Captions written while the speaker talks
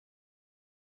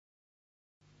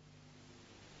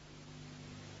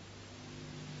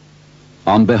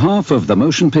On behalf of the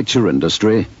motion picture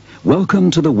industry,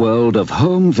 welcome to the world of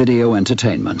home video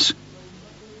entertainments.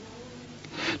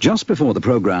 Just before the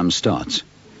program starts,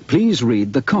 please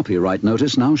read the copyright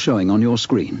notice now showing on your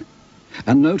screen.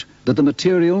 And note that the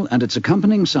material and its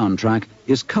accompanying soundtrack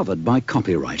is covered by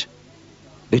copyright.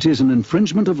 It is an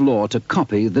infringement of law to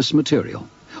copy this material,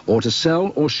 or to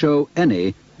sell or show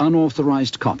any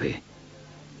unauthorized copy.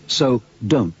 So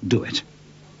don't do it.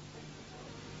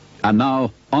 And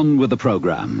now, on with the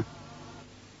program.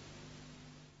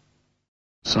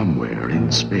 Somewhere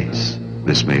in space,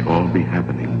 this may all be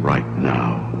happening right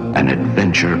now. An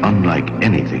adventure unlike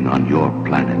anything on your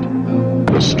planet.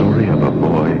 The story of a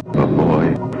boy,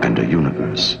 and a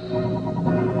universe.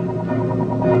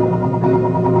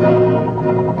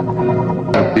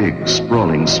 A big,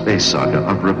 sprawling space saga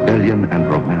of rebellion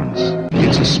and romance.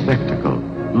 It's a spectacle,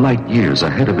 light years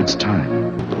ahead of its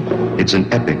time. It's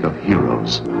an epic of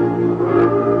heroes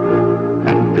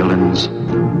and villains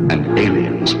and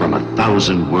aliens from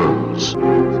 1,000 worlds.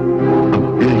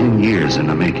 1 billion years in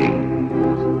the making.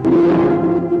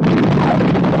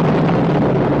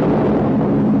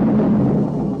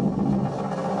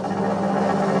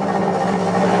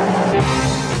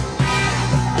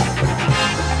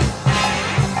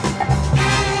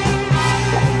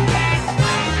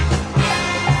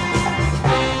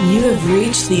 You have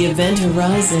reached the event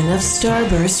horizon of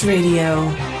Starburst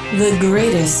Radio, the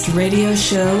greatest radio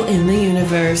show in the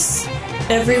universe.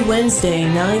 Every Wednesday,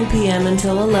 9 p.m.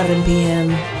 until 11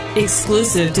 p.m.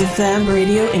 Exclusive to Fab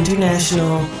Radio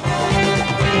International.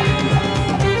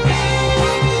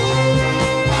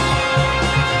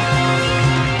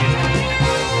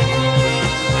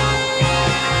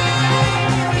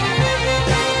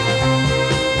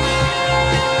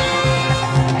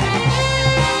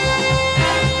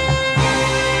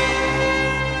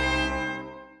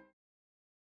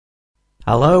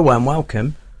 Hello and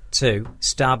welcome to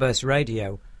Starburst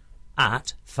Radio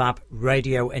at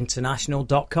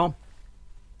fabradiointernational.com.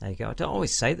 There you go. I don't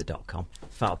always say the .com.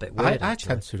 Felt a bit weird. I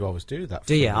tend to always do that.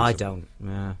 Do you? I don't.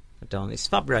 I don't. It's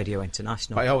Fab Radio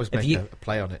International. But I always make a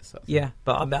play on it. So. Yeah,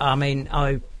 but I mean,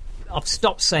 I've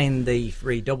stopped saying the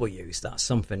 3 W's. That's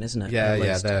something, isn't it?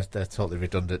 Yeah, they're totally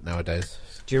redundant nowadays.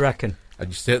 Do you reckon? And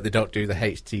you certainly don't do the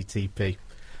HTTP.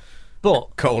 But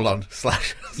 /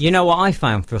 You know what I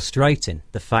found frustrating?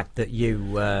 The fact that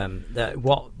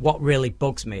what really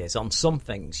bugs me is on some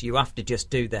things you have to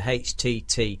just do the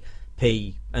HTTP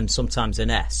and sometimes an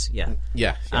S, yeah.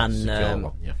 Yeah, and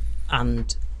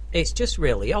it's just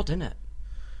really odd, isn't it?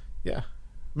 Yeah, I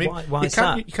mean, why is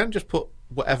that? You can just put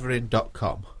whatever in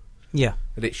 .com. Yeah,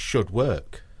 and it should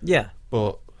work. Yeah,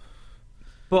 but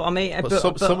I mean, I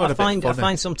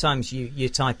find sometimes you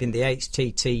type in the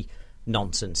HTT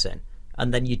nonsense in.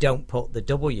 And then you don't put the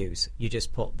W's, you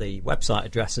just put the website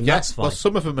address, and that's fine. Well,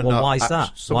 some of them are not. Why is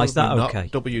that? Why is that okay?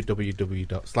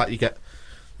 www. It's like you get,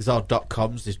 there's all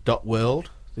 .coms, there's .world,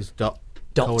 there's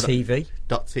 .tv.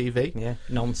 .tv. Yeah,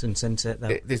 nonsense, isn't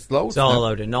it? There's loads. It's all a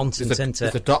load of nonsense, isn't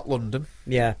it? There's a .london.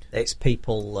 Yeah, it's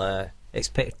people... London.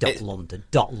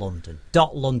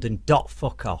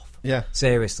 Fuck off. Yeah.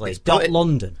 Seriously. It's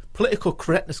London. Political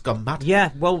correctness gone mad. Yeah,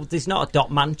 well, there's not a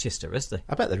Manchester, is there?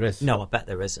 I bet there is. No, I bet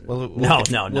there isn't. We'll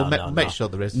make sure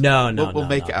there is. We'll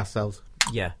make it ourselves.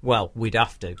 Yeah, well, we'd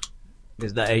have to.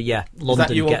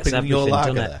 London gets everything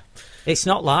done it. It's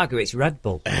not lager, it's Red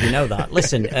Bull. You know that.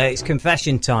 Listen, it's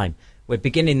confession time. We're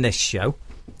beginning this show,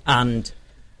 and...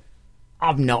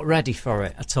 I'm not ready for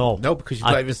it at all. No, because you've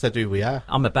not even said who we are.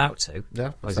 I'm about to.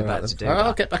 Yeah, I was about to do that.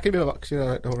 I'll get back in my box.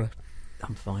 Don't worry.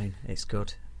 I'm fine. It's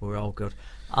good. We're all good.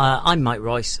 I'm Mike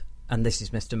Royce, and this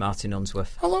is Mr. Martin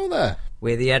Unsworth. Hello there.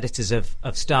 We're the editors of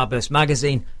Starburst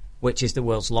Magazine, which is the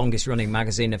world's longest-running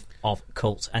magazine of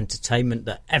cult entertainment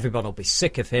that everyone will be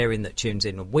sick of hearing that tunes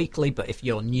in weekly. But if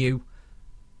you're new,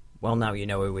 well, now you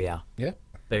know who we are. Yeah.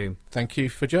 Boom. Thank you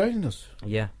for joining us.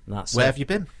 Yeah, that's Where have you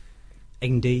been?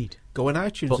 Indeed. Go on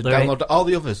iTunes and download all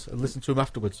the others and listen to them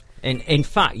afterwards. In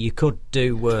fact, you could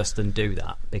do worse than do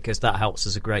that, because that helps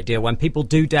us a great deal. When people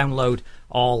do download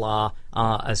all our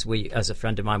as a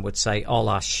friend of mine would say, all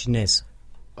our schniz.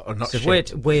 Or not it's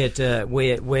a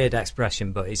weird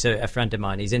expression, but he's a friend of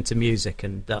mine. He's into music,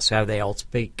 and that's how they all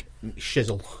speak.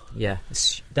 Shizzle. Yeah,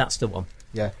 that's the one.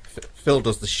 Yeah, Phil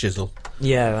does the shizzle.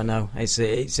 Yeah, I know.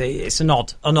 It's an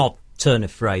odd turn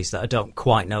of phrase that I don't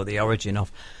quite know the origin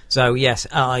of. So yes,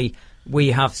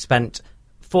 we have spent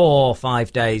 4 or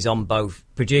 5 days on both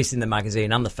producing the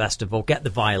magazine and the festival. Get the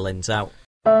violins out.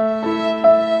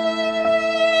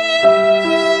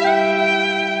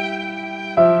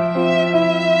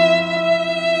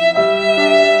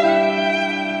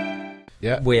 Yeah,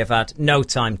 we have had no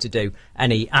time to do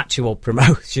any actual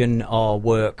promotion or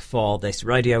work for this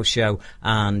radio show,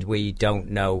 and we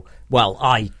don't know. Well,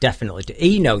 I definitely do.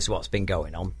 He knows what's been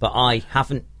going on, but I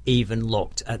haven't even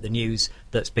looked at the news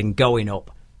that's been going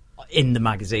up in the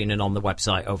magazine and on the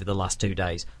website over the last 2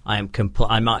 days. I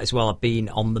might as well have been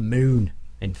on the moon,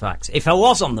 in fact. If I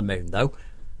was on the moon, though,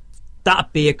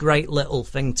 that'd be a great little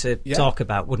thing to talk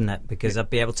about, wouldn't it? Because I'd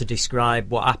be able to describe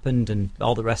what happened and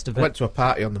all the rest of it. I went to a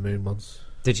party on the moon once.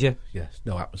 Did you? Yes,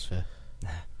 no atmosphere.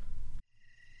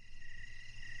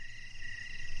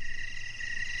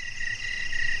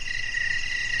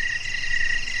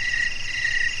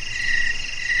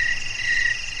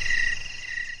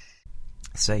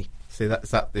 See,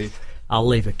 that's that the... I'll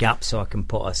leave a gap so I can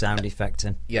put a sound effect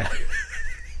in. Yeah.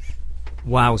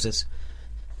 Wowzers.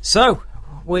 So,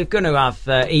 we're going to have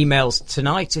emails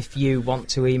tonight. If you want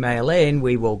to email in,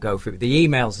 we will go through the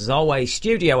emails as always.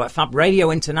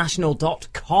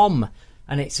 studio@fabradiointernational.com.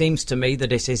 And it seems to me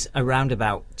that it is around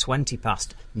about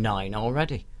 9:20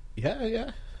 already.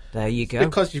 Yeah. There you go.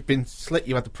 Because you've been slick.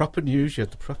 You had the proper news. You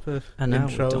had the proper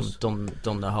intros.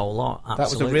 Done the whole lot. Absolutely, that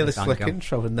was a really slick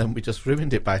intro, and then we just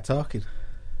ruined it by talking.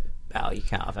 Well, you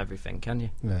can't have everything, can you?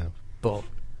 No. But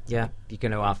yeah, you're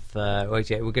going to have. We're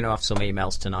going to have some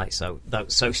emails tonight. So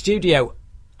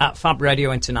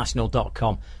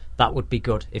studio@fabradiointernational.com. That would be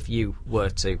good if you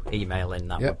were to email in.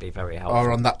 That would be very helpful.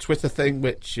 Or on that Twitter thing,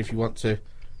 which if you want to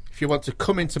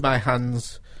come into my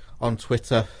hands on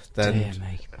Twitter, then. Dear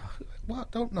me.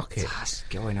 What? Don't knock it. That's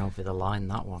going over the line,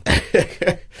 that one.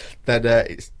 Then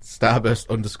it's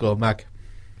Starburst_mag.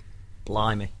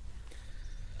 Blimey.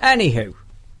 Anywho,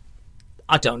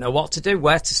 I don't know what to do,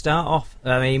 where to start off.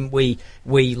 I mean, we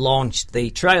launched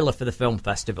the trailer for the film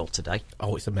festival today.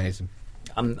 Oh, it's amazing.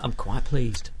 I'm quite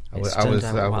pleased. I was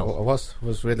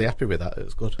really happy with that. It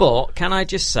was good. But can I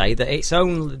just say that it's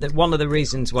only that one of the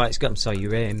reasons why it's got. I'm sorry,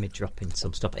 you're hearing me dropping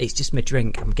some stuff. It's just my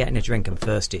drink. I'm getting a drink. I'm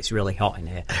thirsty. It's really hot in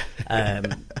here.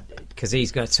 Because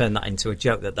he's going to turn that into a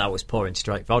joke that was pouring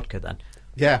straight vodka then.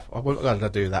 Yeah, I wasn't going to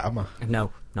do that, am I?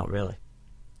 No, not really.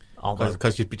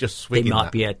 Because you'd be just swigging. There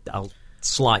might be a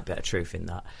slight bit of truth in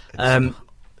that. It's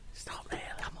not really.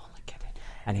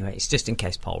 Anyway, it's just in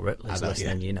case Paul Ripley's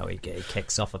listening. You know, he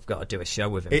kicks off. I've got to do a show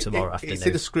with him tomorrow afternoon. It's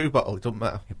in a screw bottle. It doesn't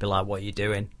matter. He'll be like, "What are you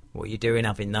doing? What are you doing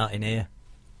having that in here?"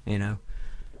 You know.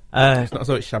 It's not as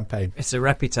though it's champagne. It's the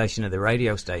reputation of the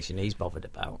radio station he's bothered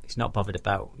about. He's not bothered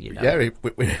about, you know. Yeah,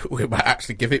 we might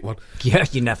actually give it one. Yeah,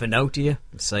 you never know, do you?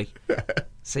 See,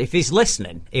 if he's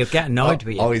listening, he'll get annoyed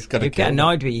with you. Oh, he's going to get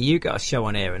annoyed with you. You got a show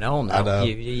on here and all now. I know.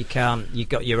 You can't. You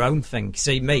got your own thing.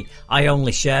 See me, I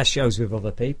only share shows with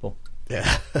other people.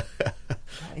 Yeah. What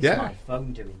is my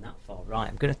phone doing that for? Right,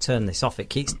 I'm going to turn this off. It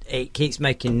keeps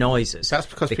making noises. That's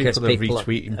because people are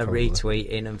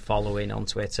retweeting and following on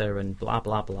Twitter and blah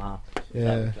blah blah.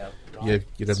 Yeah, right.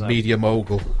 You're a media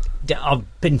mogul.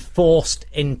 I've been forced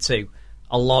into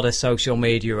a lot of social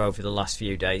media over the last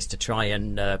few days to try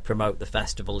and promote the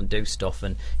festival and do stuff.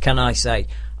 And can I say,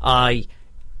 I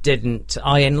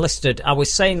enlisted. I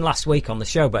was saying last week on the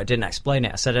show, but I didn't explain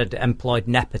it. I said I'd employed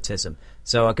nepotism.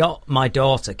 So I got my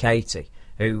daughter Katie,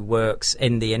 who works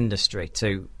in the industry,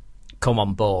 to come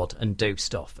on board and do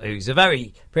stuff, who's a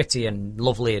very pretty and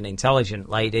lovely and intelligent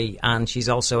lady, and she's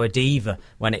also a diva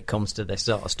when it comes to this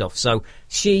sort of stuff. So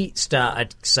she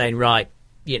started saying, right,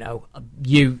 you know,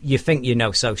 you think you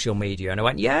know social media. And I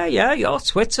went, yeah, you're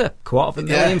Twitter,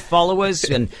 250,000 followers,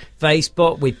 and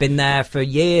Facebook, we've been there for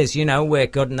years, you know, we're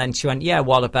good. And then she went, yeah,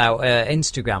 what about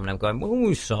Instagram? And I'm going, well,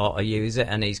 we sort of use it.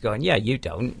 And he's going, yeah, you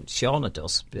don't, Shauna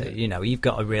does. You know, you've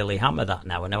got to really hammer that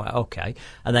now. And I went, okay.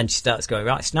 And then she starts going,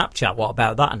 right, Snapchat, what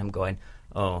about that? And I'm going,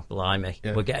 oh, blimey,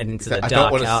 we're getting into the dark arts now. I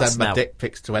don't want to send my dick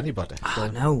pics to anybody. So. Oh,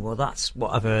 no, well, that's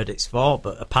what I've heard it's for,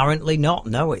 but apparently not.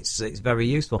 No, it's very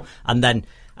useful. And then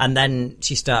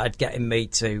she started getting me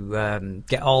to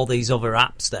get all these other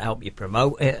apps that help you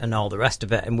promote it and all the rest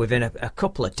of it. And within a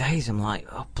couple of days, I'm like,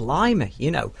 oh, blimey,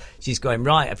 you know. She's going,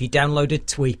 right, have you downloaded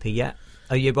Tweepy yet?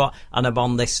 Are you and I'm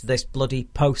on this bloody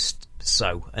Post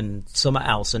and something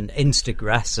else and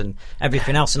Instagram and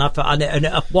everything else. And I thought, and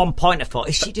at one point I thought,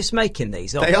 is she just making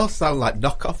these up? They all sound like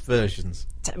knockoff versions.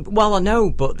 Well, I know,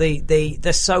 but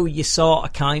they're so you sort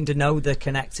of kind of know they're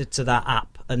connected to that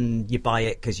app and you buy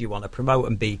it because you want to promote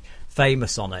and be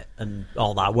famous on it and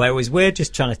all that. Whereas we're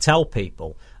just trying to tell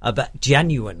people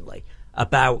genuinely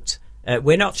about.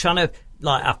 We're not trying to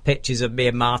like have pictures of me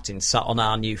and Martin sat on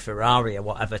our new Ferrari or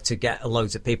whatever to get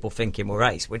loads of people thinking we're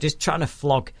ace. We're just trying to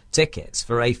flog tickets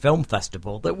for a film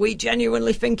festival that we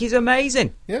genuinely think is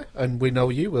amazing. Yeah, and we know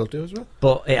you will do as well.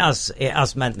 But it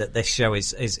has meant that this show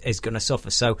is going to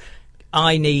suffer. So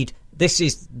I need This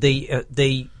is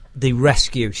the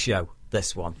rescue show.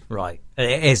 This one, right?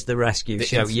 It is the rescue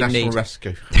show. You need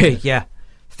rescue. Yeah,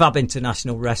 Fab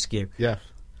International Rescue. Yeah.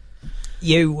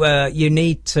 You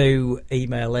need to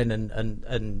email in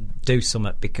and do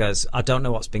something, because I don't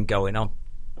know what's been going on.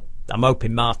 I'm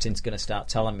hoping Martin's going to start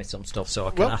telling me some stuff so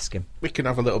I can ask him. We can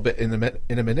have a little bit in a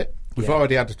minute. We've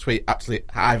already had a tweet. Actually,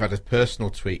 I've had a personal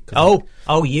tweet. Oh,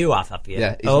 you have you?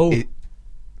 Yeah.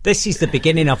 This is the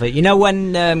beginning of it. You know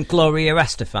when Gloria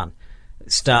Estefan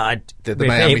started?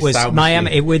 It was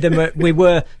Miami. We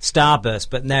were Starburst,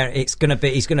 but now he's going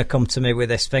to come to me with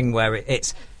this thing where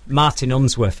it's Martin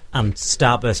Unsworth and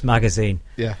Starburst magazine.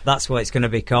 Yeah, that's what it's going to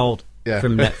be called. Yeah.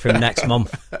 from next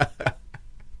month.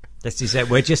 This is it.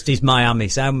 We're just his Miami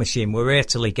sound machine. We're here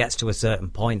till he gets to a certain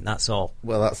point. That's all.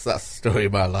 Well, that's the story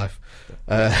of my life.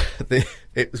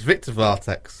 It was Victor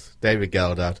Vortex, David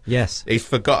Geldard. Yes. He's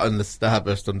forgotten the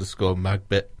Starburst_mag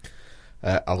bit.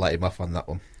 I'll let him off on that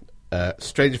one.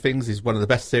 Stranger Things is one of the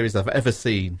best series I've ever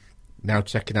seen. Now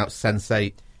checking out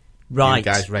Sense8. Right. You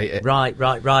guys rate it.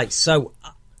 Right. So,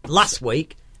 last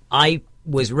week, I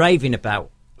was raving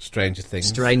about Stranger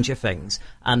Things,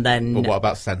 and then but what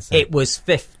about Sense8? It was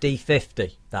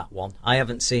 50-50, that one. I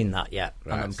haven't seen that yet,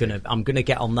 right, and I'm gonna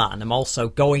get on that, and I'm also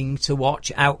going to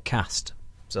watch Outcast.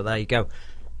 So there you go.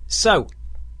 So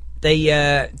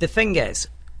the thing is,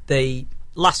 the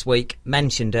last week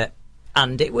mentioned it,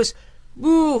 and it was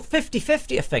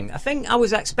 50-50. I think I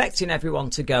was expecting everyone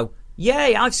to go,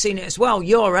 yay, I've seen it as well.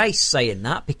 You're ace saying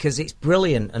that because it's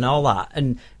brilliant and all that.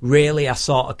 And really, I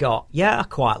sort of got, yeah, I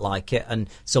quite like it. And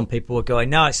some people were going,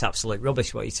 no, it's absolute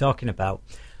rubbish. What are you talking about?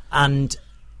 And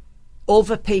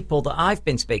other people that I've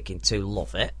been speaking to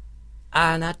love it.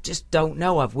 And I just don't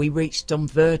know. Have we reached some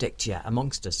verdict yet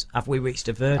amongst us? Have we reached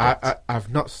a verdict?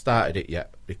 I've not started it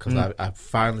yet because I've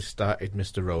finally started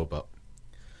Mr. Robot.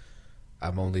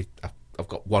 I've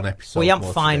got one episode. Well, you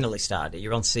haven't finally started it.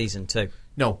 You're on season 2.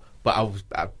 No, but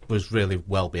I was really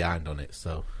well behind on it,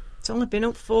 so... It's only been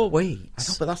up 4 weeks.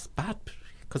 I know, but that's bad,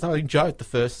 because I enjoyed the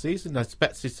first season. I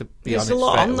expected to be on it straight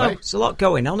away. There's a lot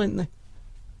going on, isn't there?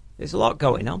 There's a lot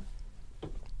going on.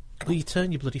 Will you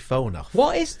turn your bloody phone off?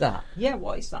 What is that? Yeah,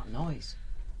 what is that noise?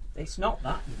 It's not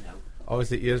that, you know. Oh,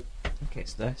 is it your... I think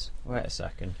it's this. Wait a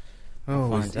second.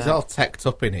 Oh, it's all teched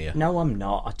up in here. No, I'm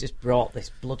not. I just brought this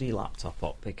bloody laptop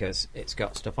up because it's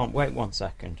got stuff on. Wait 1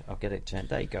 second. I'll get it turned.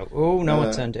 There you go. Oh, no,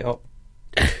 I turned it up.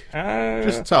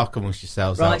 Just talk amongst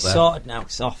yourselves right, out there. Sorted now.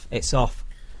 It's off.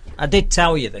 I did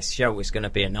tell you this show was going to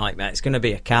be a nightmare. It's going to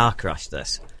be a car crash,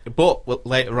 this. But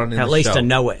later on in the show... At least I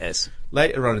know it is.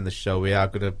 Later on in the show, we are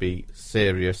going to be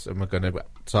serious, and we're going to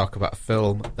talk about a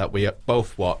film that we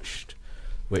both watched,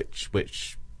 which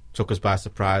took us by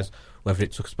surprise. Whether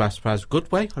it took us by surprise a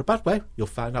good way or a bad way, you'll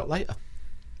find out later.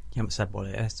 You haven't said what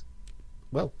it is.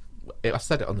 Well, I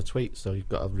said it on the tweet, so you've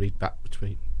got to read back the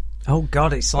tweet. Oh,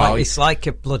 God, it's like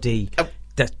a bloody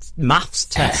maths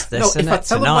test, this, isn't it,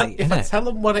 tonight? If I tell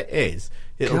them what it is,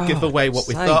 it'll give away what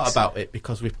we thought about it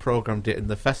because we programmed it in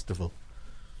the festival.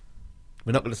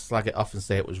 We're not going to slag it off and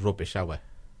say it was rubbish, are we?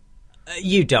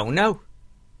 You don't know.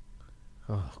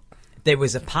 Oh. There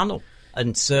was a panel,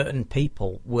 and certain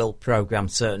people will program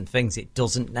certain things. It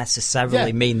doesn't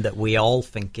necessarily mean that we all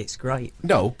think it's great.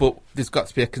 No, but there's got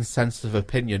to be a consensus of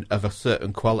opinion of a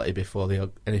certain quality before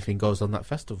anything goes on that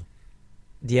festival.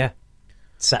 Yeah,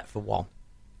 except for one.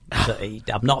 I'm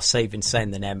not saying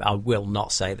the name. I will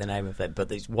not say the name of it, but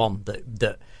there's one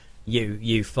that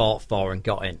you fought for and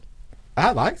got in.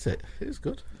 I liked it. It was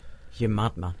good. You're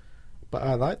mad, man. But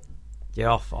I liked... You're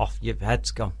off. Your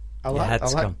head's gone. I like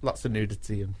lots of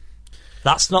nudity and...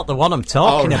 That's not the one I'm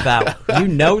talking about. You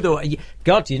know the one.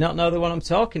 God, do you not know the one I'm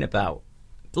talking about?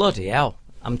 Bloody hell.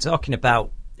 I'm talking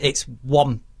about... It's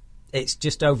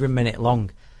just over a minute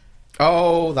long.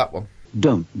 Oh, that one.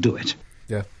 Don't do it.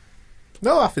 Yeah.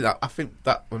 No, I think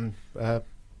that one...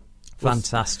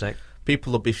 Fantastic.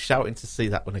 People will be shouting to see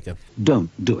that one again.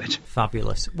 Don't do it.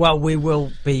 Fabulous. Well, we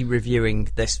will be reviewing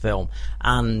this film,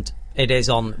 and it is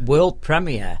on world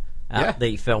premiere at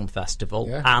the film festival,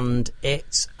 and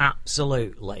it's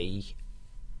absolutely...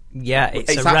 Yeah,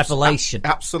 it's a revelation.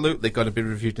 Absolutely going to be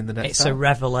reviewed in the next It's a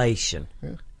revelation,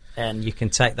 and you can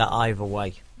take that either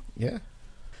way. Yeah.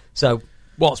 So,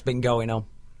 what's been going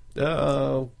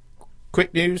on?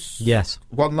 Quick news? Yes.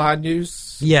 One-line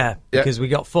news? Yeah, because we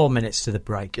got 4 minutes to the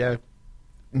break. Yeah.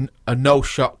 A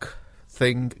no-shock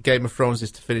thing. Game of Thrones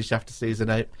is to finish after season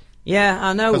 8. Yeah,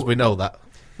 I know. Because we know that.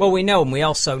 Well, we know, and we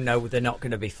also know they're not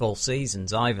going to be full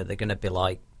seasons either. They're going to be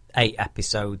like 8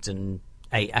 episodes and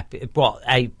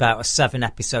about a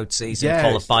 7-episode season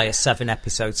followed by a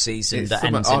 7-episode season that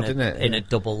ends in a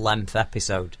double-length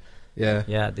episode. Yeah.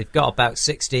 Yeah, they've got about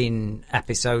 16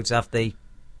 episodes, have they?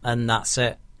 And that's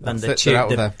it. That's and it, they're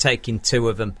out of they're there. taking 2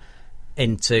 of them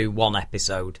into one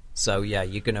episode. So, yeah,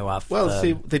 you're going to have... Well,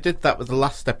 see, they did that with the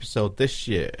last episode this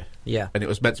year. Yeah. And it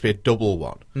was meant to be a double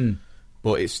one.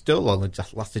 But it still only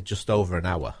just lasted just over an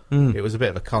hour. It was a bit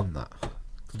of a con, that.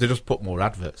 'Cause they just put more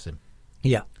adverts in.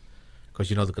 Yeah. Because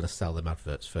you know they're going to sell them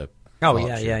adverts for... Oh,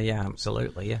 fortune. yeah,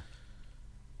 absolutely, yeah.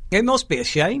 It must be a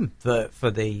shame for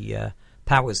the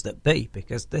powers that be,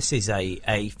 because this is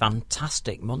a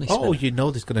fantastic money spinner. Oh, you know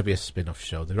there's going to be a spin-off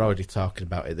show. They're already talking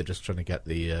about it. They're just trying to get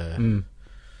the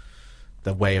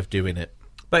way of doing it.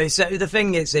 But the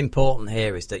thing that's important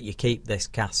here is that you keep this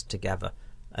cast together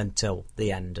until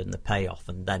the end and the payoff,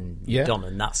 and then you're done,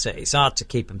 and that's it. It's hard to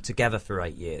keep them together for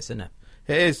 8 years, isn't it?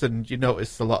 It is, and you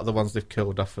notice a lot of the ones they've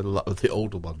killed off are a lot of the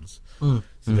older ones.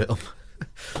 It's a bit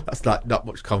that's like not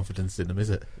much confidence in them, is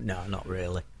it? No, not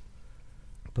really.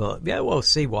 But yeah, we'll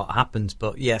see what happens.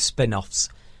 But yeah, spin-offs,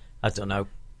 I don't know,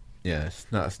 Yeah,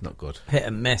 it's not good. hit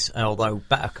and miss. Although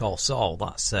Better Call Saul,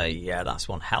 that's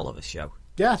one hell of a show.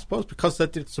 Yeah, I suppose because they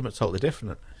did something totally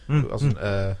different.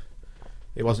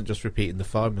 It wasn't just repeating the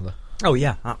formula. Oh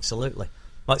yeah, absolutely.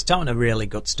 Well, it's telling a really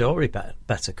good story.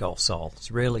 Better Call Saul.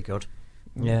 It's really good.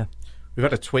 Yeah. We've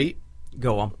had a tweet.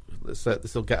 Go on. This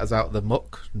will get us out of the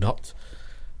muck. Not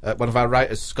one of our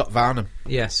writers, Scott Varnum.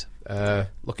 Yes.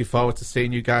 Looking forward to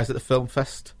seeing you guys at the film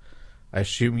fest. I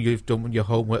assume you've done your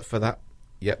homework for that.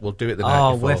 Yeah, we'll do it the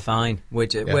night before. We're fine.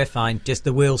 We're fine. Just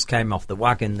the wheels came off the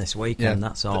wagon this weekend.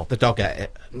 That's all. The dog ate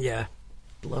it. Yeah.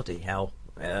 Bloody hell.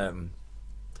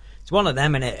 It's one of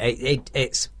them, and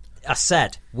it's. I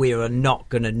said we are not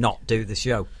going to not do the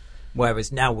show,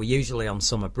 whereas now we're usually on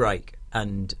summer break,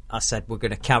 and I said we're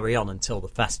going to carry on until the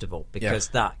festival because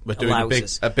that we're doing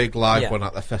allows a big live one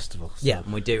at the festival. So. Yeah,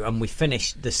 and we do, and we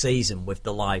finished the season with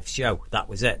the live show. That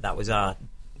was it. That was our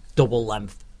double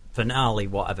length finale,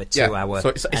 whatever, 2 hour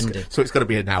ending. So it's going to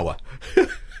be an hour.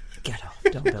 Get off!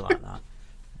 Don't be like that.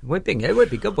 It would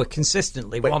be good. We're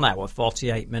consistently 1 hour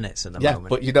 48 minutes at the moment. Yeah,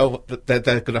 but you know they're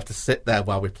going to have to sit there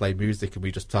while we play music and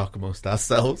we just talk amongst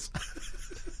ourselves.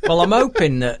 Well, I'm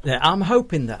hoping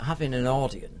that having an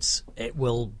audience, it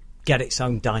will get its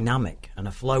own dynamic and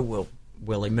a flow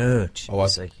will emerge. Oh,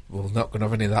 see. We're not going to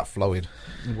have any of that flowing.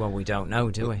 Well, we don't know,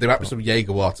 do we? There might be some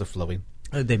Jaeger water flowing.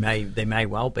 They may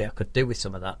well be. I could do with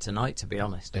some of that tonight, to be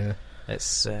honest. Yeah.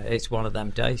 It's one of them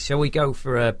days. Shall we go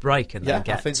for a break and then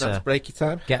I think that's breaky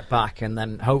time. Get back, and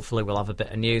then hopefully we'll have a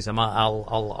bit of news.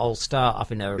 I'll start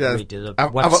having a read of the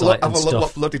website have and a stuff. look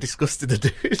what bloody disgusting to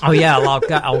do. Oh yeah, I'll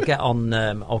get on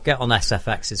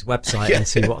SFX's website and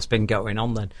see what's been going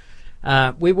on.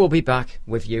 Then we will be back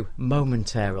with you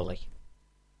momentarily.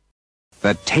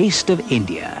 The Taste of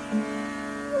India.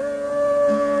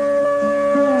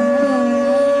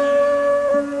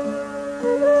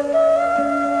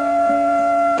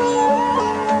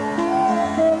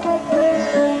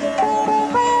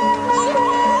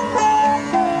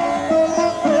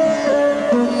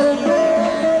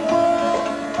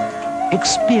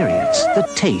 Experience the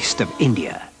taste of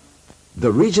India.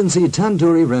 The Regency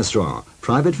Tandoori Restaurant.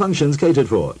 Private functions catered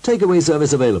for. Takeaway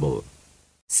service available.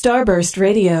 Starburst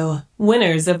Radio,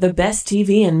 winners of the Best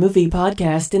TV and Movie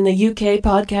Podcast in the UK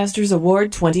Podcasters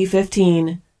Award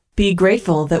 2015. Be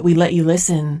grateful that we let you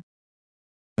listen.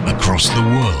 Across the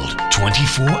world,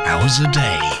 24 hours a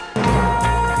day.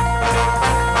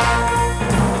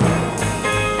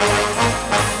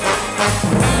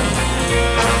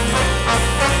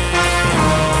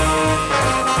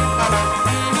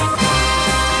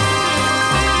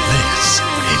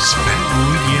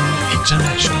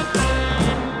 International.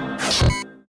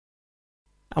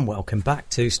 And welcome back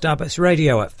to Starburst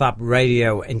Radio at Fab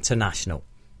Radio International.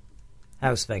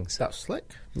 How's things? That's slick.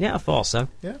 Yeah, I thought so.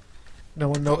 Yeah. No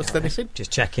one noticed anything? Just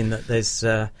checking that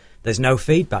there's no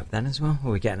feedback then as well.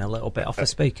 Are we getting a little bit off the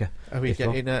speaker? Are we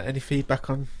getting any feedback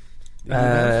on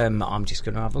emails? I'm just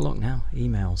going to have a look now.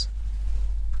 Emails.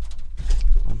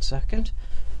 1 second.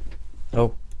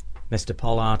 Oh, Mr.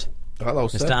 Pollard. Hello,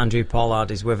 sir. Mr. Andrew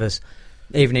Pollard is with us.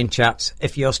 Evening, chaps.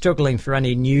 If you're struggling for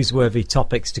any newsworthy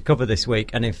topics to cover this week,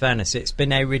 and in fairness, it's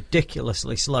been a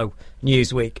ridiculously slow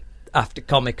news week after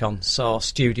Comic-Con saw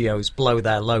studios blow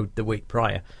their load the week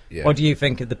prior. Yeah. What do you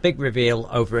think of the big reveal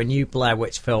over a new Blair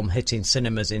Witch film hitting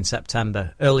cinemas in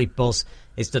September? Early buzz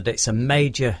is that it's a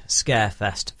major scare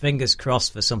fest. Fingers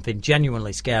crossed for something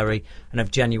genuinely scary and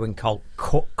of genuine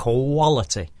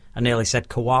quality. I nearly said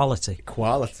quality.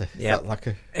 Quality? Yeah.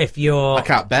 Like if you're... I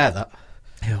can't bear that.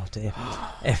 Oh dear.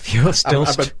 If you're still...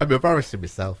 I'm embarrassing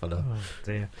myself, I know. Oh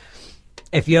dear.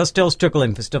 If you're still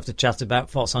struggling for stuff to chat about,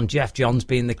 thoughts on Jeff Johns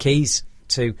being the keys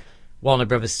to Warner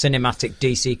Brothers Cinematic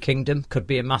DC Kingdom could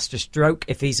be a masterstroke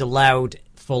if he's allowed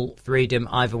full freedom.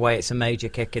 Either way, it's a major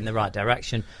kick in the right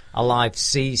direction. A live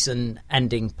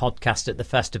season-ending podcast at the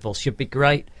festival should be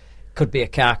great. Could be a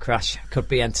car crash. Could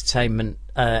be entertainment,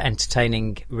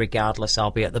 entertaining. Regardless,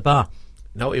 I'll be at the bar.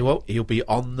 No, he won't. He'll be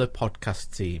on the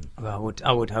podcast team. Well,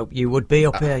 I would hope you would be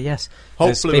up here. Yes.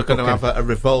 Hopefully, we're going to have a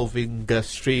revolving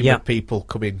stream of people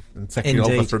coming and taking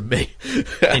over from me.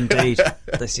 Indeed,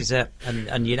 this is it.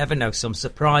 And you never know. Some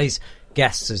surprise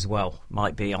guests as well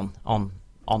might be on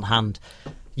hand.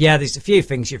 Yeah, there's a few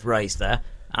things you've raised there,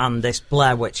 and this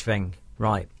Blair Witch thing,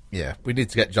 right? Yeah, we need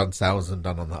to get John Townsend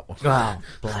on that one. Well,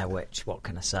 Blair Witch, what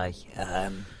can I say?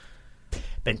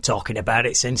 Been talking about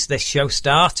it since this show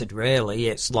started, really.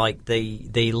 It's like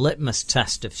the litmus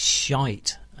test of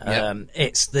shite.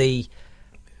 It's the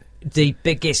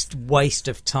biggest waste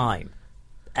of time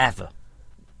ever.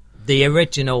 The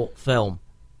original film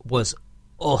was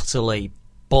utterly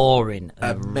boring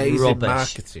and amazing rubbish.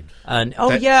 Marketing. And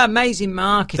amazing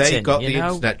marketing. They got the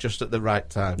internet just at the right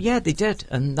time. Yeah, they did,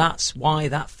 and that's why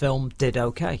that film did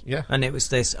okay. Yeah. And it was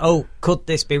this, could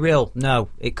this be real? No,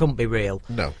 it couldn't be real.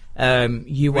 No.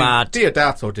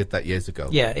 Deodato did that years ago.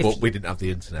 Yeah, but we didn't have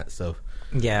the internet, so.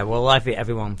 Yeah, well,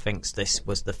 everyone thinks this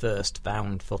was the first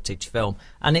found footage film,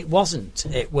 and it wasn't.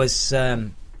 It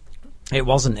wasn't.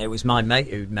 It was my mate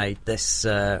who made this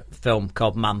film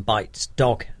called Man Bites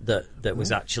Dog that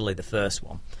was actually the first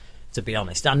one. To be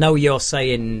honest, I know you're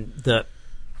saying that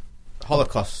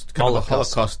Holocaust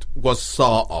was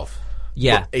sort of.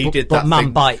 Yeah, but he did but that Man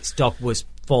thing. Bites Dog was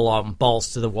full on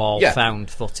balls to the wall found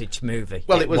footage movie.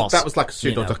 Well, that was like a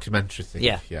pseudo documentary thing.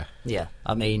 Yeah.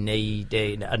 I mean, he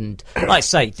did, and like I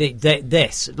say,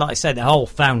 the whole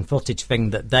found footage thing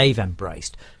that they've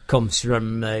embraced comes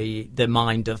from the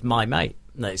mind of my mate.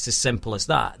 It's as simple as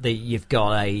that. You've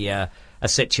got a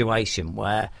situation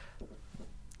where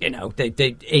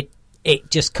it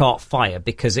just caught fire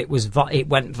because it went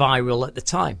viral at the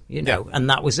time, and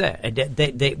that was it.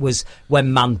 It was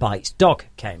when Man Bites Dog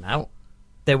came out.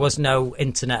 There was no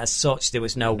internet as such. There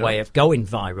was no way of going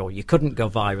viral. You couldn't go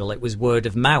viral. It was word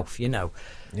of mouth,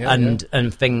 and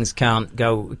things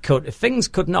things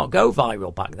could not go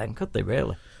viral back then, could they?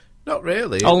 Really? Not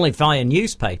really. Only via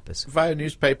newspapers. Via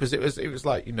newspapers, it was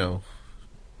like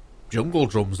jungle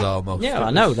drums almost. Yeah,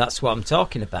 I know. That's what I'm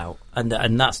talking about, and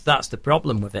that's the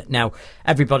problem with it. Now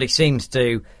everybody seems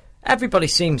to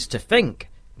think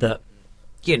that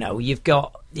you've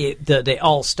got that it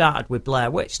all started with Blair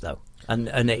Witch though.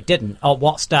 And it didn't.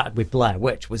 What started with Blair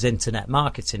Witch was internet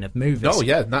marketing of movies. Oh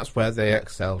yeah, and that's where they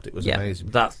excelled. It was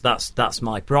amazing. That's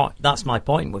my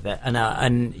point with it.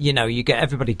 And you get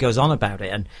everybody goes on about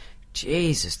it, and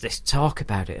Jesus, this talk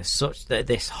about it as such that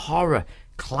this horror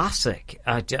classic.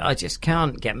 I just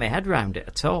can't get my head around it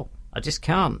at all. I just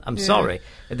can't. I'm sorry.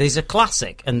 There's a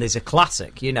classic and there's a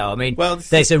classic.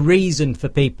 There's a reason for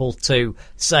people to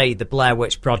say the Blair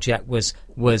Witch Project was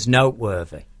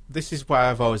noteworthy. This is why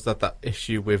I've always had that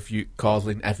issue with you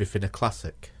calling everything a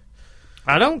classic.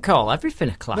 I don't call everything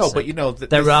a classic. No, but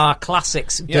there are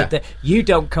classics. You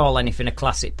don't call anything a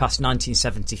classic past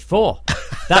 1974.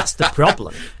 That's the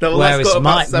problem. Whereas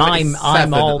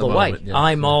I'm all the way. Yeah.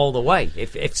 I'm all the way.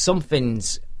 If something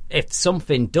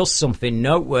does something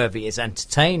noteworthy, is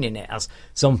entertaining, it has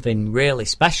something really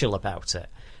special about it,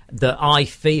 that I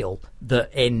feel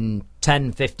that in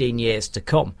 10, 15 years to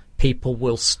come, people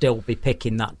will still be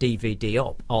picking that DVD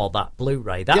up or that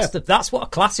Blu-ray. That's what a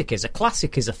classic is. A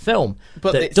classic is a film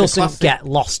that doesn't get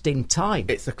lost in time.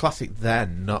 It's a classic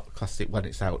then, not a classic when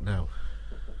it's out now.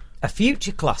 A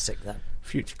future classic then.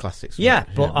 Future classics. Yeah,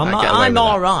 but I'm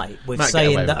all right with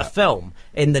saying that a film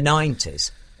in the 90s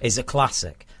is a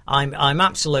classic. I'm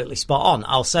absolutely spot on.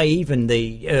 I'll say even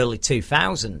the early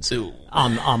 2000s. Ooh.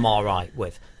 I'm all right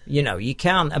with. You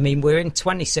can't. I mean, we're in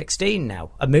 2016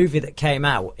 now. A movie that came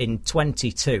out in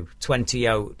 2003.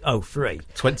 2003.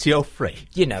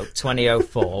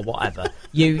 2004, whatever.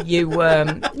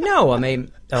 No, I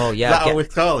mean, oh yeah. Is that how we're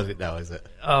calling it now? Is it?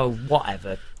 Oh,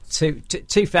 whatever.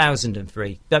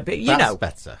 2003. But That's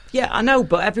better. Yeah, I know,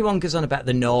 but everyone goes on about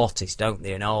the noughties, don't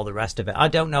they, and all the rest of it. I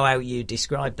don't know how you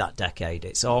describe that decade.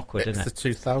 It's awkward, isn't it? It's the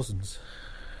 2000s.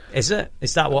 Is it?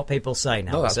 Is that what people say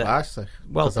now? No, that's what I say.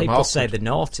 Well, people say the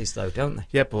noughties, though, don't they?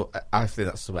 Yeah, but I think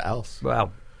that's something else.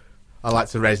 Well, I like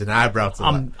to raise an eyebrow to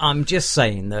that. I'm just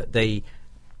saying that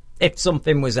if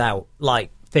something was out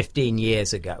like 15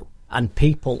 years ago, and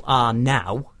people are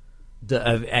now,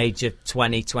 the age of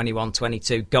 20, 21,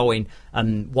 22, going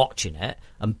and watching it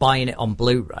and buying it on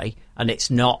Blu-ray, and it's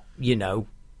not,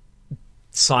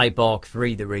 Cyborg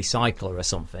 3 the Recycler or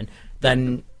something,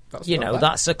 then you know,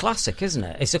 that's a classic, isn't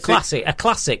it? It's a classic. A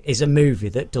classic is a movie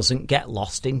that doesn't get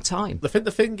lost in time. The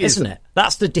thing is, isn't it?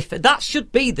 That's that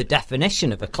should be the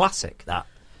definition of a classic. That,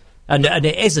 and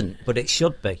it isn't, but it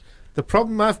should be. The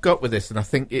problem I've got with this, and I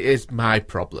think it is my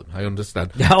problem, I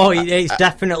understand. Oh, it's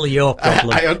definitely your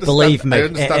problem. I understand, believe me, I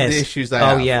understand the issues I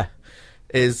have. Oh, yeah.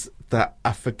 Is that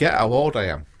I forget how old I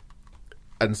am.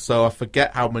 And so I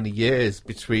forget how many years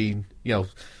between, you know,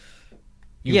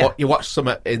 you watch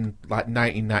something in like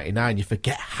 1999, you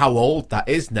forget how old that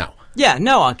is now. Yeah,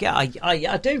 no, I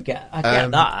do get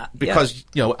that. Because,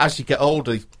 you know, as you get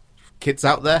older, kids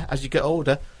out there, as you get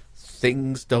older,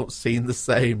 things don't seem the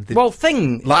same.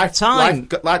 Time doesn't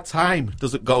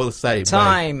go the same.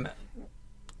 Time.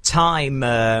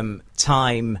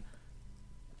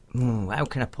 How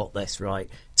can I put this right?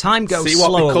 Time goes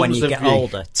slower when you get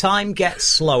older. Time gets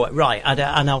slower, right?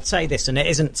 And I'll say this, and it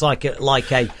isn't like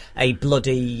a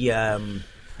bloody. How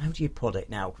do you put it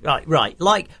now? Right.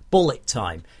 Like bullet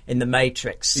time in the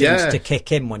Matrix seems to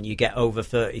kick in when you get over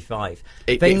 35.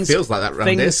 It feels like that around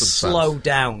here Things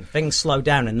sometimes. Things slow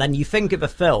down, and then you think of a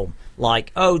film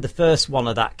like, oh, the first one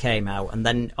of that came out, and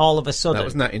then all of a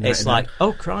sudden it's like,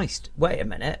 oh Christ, wait a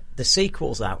minute, the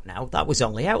sequel's out now. That was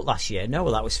only out last year.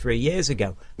 No, that was 3 years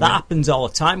ago. That happens all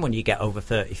the time when you get over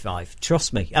 35.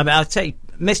 Trust me. I mean, I'll tell you,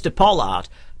 Mr. Pollard.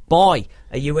 Boy,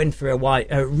 are you in for a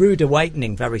rude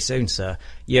awakening very soon, sir?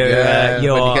 Your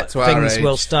things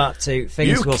will start to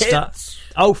things will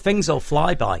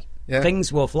fly by. Yeah.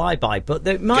 Things will fly by. But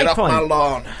get off my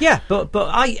lawn. Yeah, but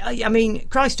I mean,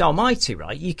 Christ Almighty,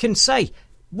 right? You can say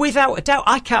without a doubt,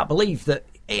 I can't believe that.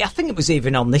 I think it was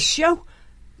even on this show.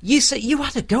 You said you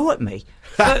had a go at me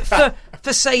for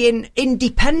saying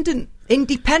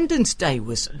Independence Day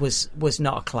was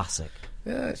not a classic.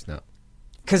 Yeah, it's not,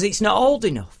 because it's not old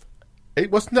enough.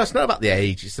 It's not about the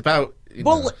age. It's about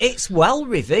it's well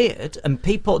revered, and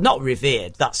people not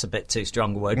revered. That's a bit too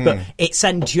strong a word, but it's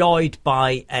enjoyed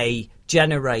by a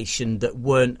generation that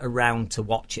weren't around to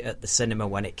watch it at the cinema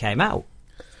when it came out.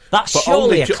 That's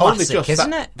surely a classic,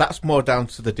 isn't it? That's more down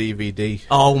to the DVD.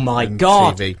 Oh my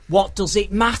God! TV. What does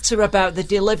it matter about the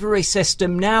delivery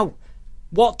system now?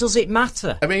 What does it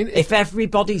matter? I mean, if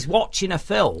everybody's watching a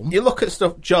film, you look at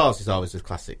stuff. Jaws is always a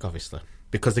classic, obviously.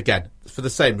 Because, again, for the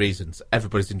same reasons,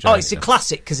 everybody's enjoying it. Oh, it's a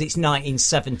classic because it's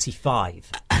 1975,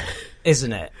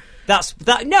 isn't it?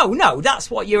 No,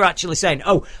 that's what you're actually saying.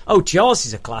 Oh, Jaws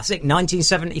is a classic,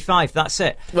 1975, that's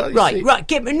it. Well, right,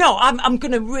 I'm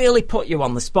going to really put you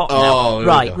on the spot now.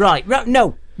 Right,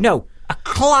 no, a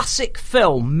classic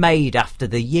film made after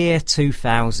the year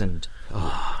 2000.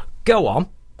 Go on.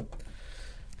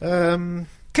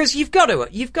 Because you've got to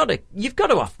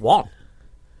have one.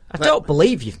 I don't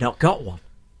believe you've not got one.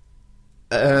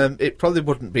 It probably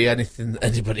wouldn't be anything that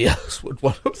anybody else would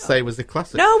want to say was a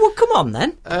classic. No, well, come on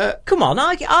then. Come on,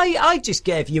 I just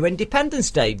gave you Independence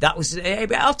Day. That was.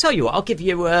 I'll tell you what. I'll give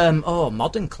you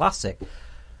modern classic.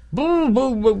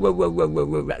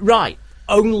 Right,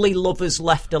 Only Lovers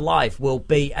Left Alive will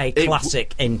be a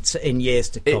classic in years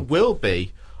to come. It will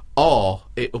be, or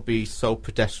it will be so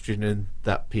pedestrian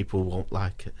that people won't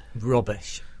like it.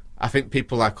 Rubbish. I think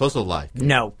people like us will like it.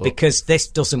 No, because this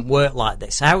doesn't work like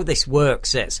this. How this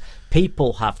works is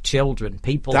people have children,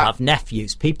 people have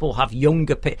nephews, people have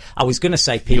younger people. I was going to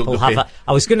say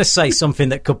I was going to say something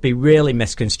that could be really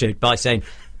misconstrued by saying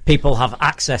people have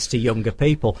access to younger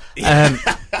people.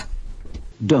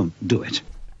 Don't do it.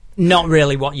 Not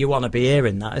really what you want to be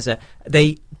hearing, that, is it?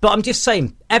 But I'm just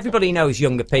saying, everybody knows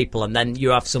younger people, and then you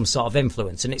have some sort of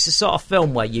influence. And it's a sort of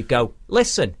film where you go,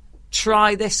 listen,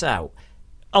 try this out.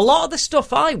 A lot of the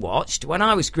stuff I watched when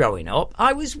I was growing up,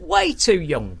 I was way too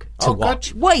young to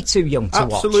watch. Way too young to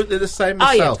watch. Absolutely the same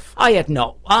myself. I had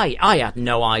no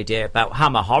idea about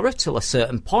Hammer horror till a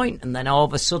certain point, and then all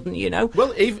of a sudden, you know.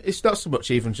 Well, it's not so much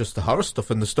even just the horror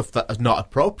stuff and the stuff that is not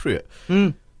appropriate.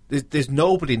 There's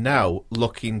nobody now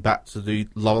looking back to the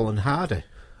Laurel and Hardy,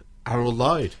 Harold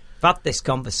Lloyd. I've had this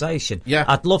conversation. Yeah.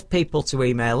 I'd love people to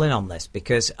email in on this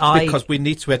because we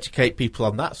need to educate people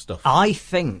on that stuff. I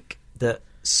think that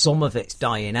some of it's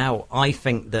dying out. I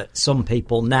think that some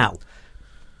people now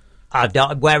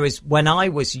whereas when I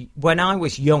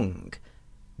was young,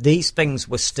 these things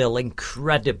were still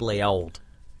incredibly old.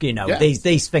 You know,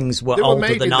 these things were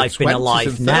older than I've been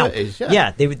alive now.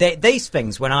 30s, these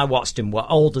things when I watched them were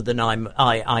older than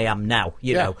I am now.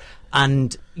 You know,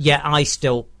 and yet I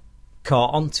still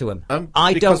caught onto them.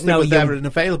 I don't know. They're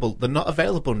unavailable. They're not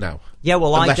available now. Yeah,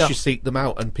 well, unless you seek them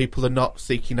out, and people are not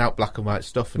seeking out black and white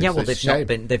stuff. And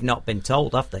they've not been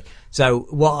told, have they? So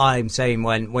what I'm saying,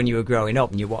 when you were growing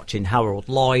up and you're watching Harold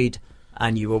Lloyd,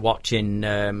 and you were watching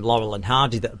Laurel and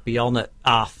Hardy that would be on at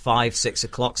 5:30, 6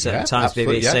 o'clock certain times.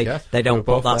 absolutely, BBC, yeah. they don't We're put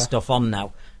both that there. stuff on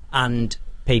now, and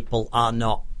people are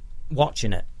not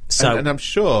watching it. So and I'm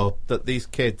sure that these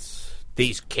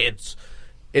kids,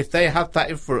 if they had that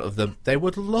in front of them, they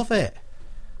would love it.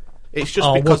 It's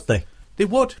just because would they? They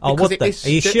would. Oh, because would they? is Are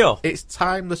you sure? It's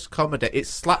timeless comedy. It's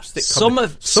slapstick Some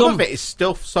comedy. of- Some some- of it is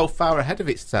still so far ahead of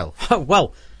itself.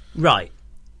 well, right,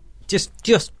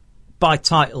 just by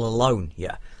title alone,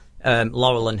 yeah.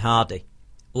 Laurel and Hardy,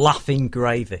 Laughing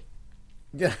Gravy.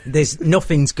 Yeah.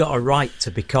 Nothing's got a right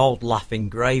to be called Laughing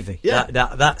Gravy. Yeah.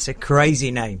 That's a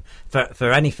crazy name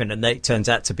for anything, and it turns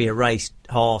out to be a race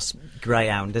horse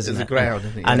greyhound, isn't it? It's a greyhound,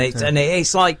 isn't it? And Yeah.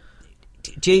 it's like,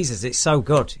 Jesus, it's so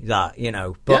good that, you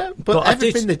know. But, but I do-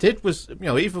 everything they did was,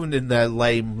 even in their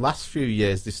lame last few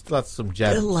years, they still had some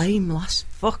gems. the lame last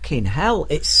fucking hell.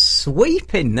 It's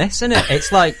sweeping this, isn't it?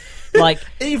 It's like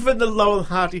Even the Laurel and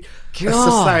Hardy God.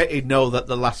 society know that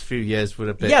the last few years were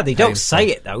a bit. yeah, they don't painful. say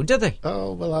it though, do they?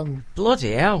 Oh well,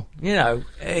 Bloody hell! You know,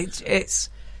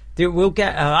 we'll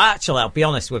get. Actually, I'll be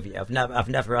honest with you. I've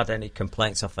never had any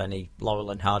complaints off any Laurel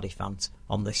and Hardy fans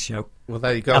on this show. well.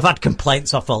 There you go. I've had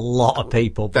complaints off a lot of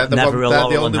people, They're but the, never a they're Laurel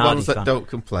the and only Hardy ones that fan. don't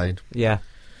complain. Yeah,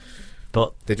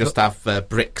 but They just have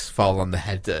bricks fall on the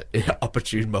head at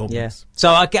opportune moments. yeah. So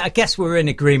I guess we're in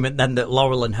agreement then that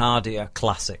Laurel and Hardy are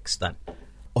classics then.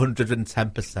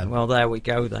 110%. Well, there we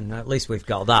go then. At least we've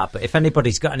got that. But if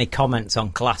anybody's got any comments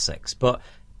on classics, but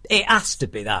it has to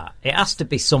be that. It has to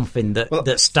be something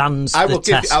that stands I the will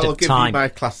give test I will of give time. you my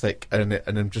classic, and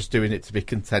I'm just doing it to be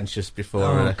contentious before.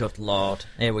 Oh, good Lord.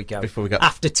 Here we go. Before we go.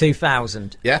 After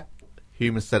 2000. Yeah,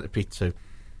 Human Centipede 2.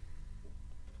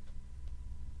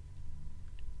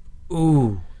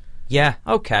 Ooh. Yeah,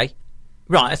 okay.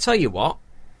 Right, I tell you what.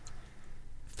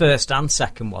 First and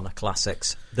second one are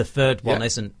classics. The third one Yeah.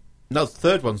 isn't. No, the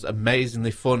third one's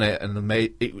amazingly funny and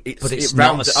But it's it not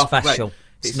rounds as it off, right. special.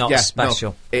 It's not as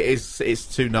special. No, it's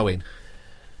too knowing.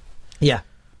 Yeah.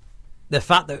 The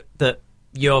fact that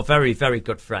you're very, very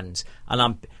good friends,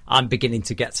 and I'm beginning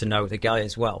to get to know the guy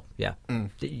as well. Yeah,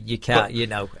 you can't, I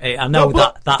know No,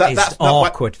 but that is that's not why-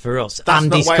 awkward for us. that's And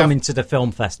not he's why coming I've- to the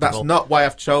film festival. That's not why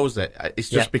I've chose it. It's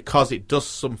just Yeah. because it does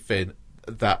something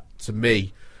that to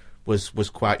me was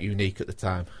quite unique at the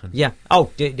time. And Yeah.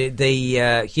 Oh,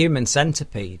 the Human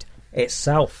Centipede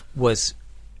itself was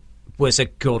a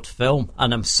good film,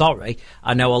 and I'm sorry,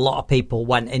 I know a lot of people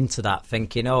went into that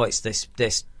thinking, oh, it's this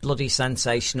bloody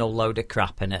sensational load of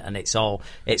crap in it, and it's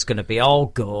going to be all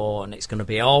gore, and it's going to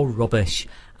be all rubbish,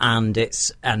 and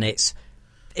it's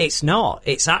not.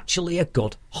 It's actually a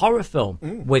good horror film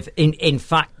with, in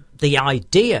fact, the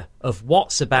idea of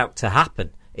what's about to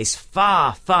happen is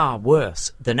far, far worse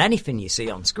than anything you see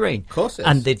on screen. Of course it is.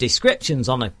 And the descriptions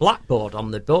on a blackboard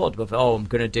on the board with, oh, I'm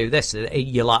going to do this,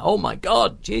 you're like, oh my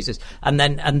God, Jesus. And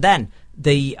then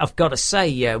I've got to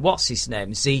say, what's his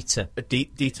name? Zeta.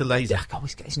 Dieter Laser. I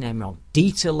always get his name wrong.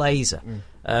 Dieter Laser.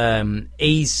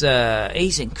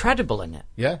 He's incredible in it.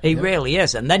 Yeah, He yeah. really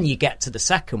is. And then you get to the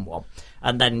second one.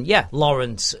 And then, yeah,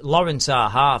 Lawrence R.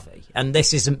 Harvey. And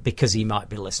this isn't because he might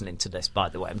be listening to this, by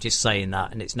the way. I'm just saying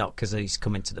that. And it's not because he's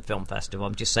coming to the film festival.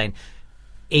 I'm just saying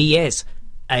he is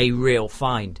a real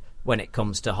find when it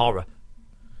comes to horror.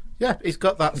 Yeah, he's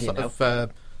got that sort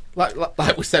of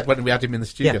like we said when we had him in the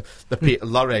studio, Yeah. the Peter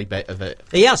Lorre bit of it.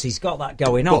 He has. He's got that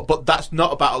going on. But that's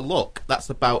not about a look. That's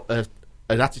about an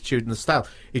attitude and a style.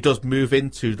 He does move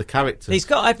into the characters. He's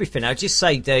got everything. I'll just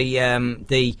say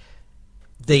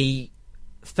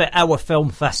for our film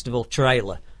festival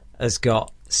trailer has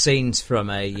got scenes from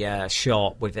a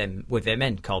short with him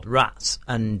in called Rats,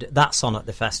 and that's on at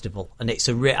the festival. And it's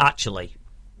actually,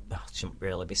 I shouldn't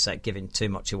really be giving too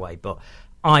much away, but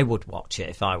I would watch it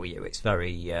if I were you. It's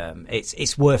very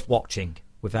it's worth watching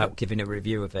without giving a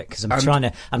review of it, because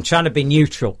I'm trying to be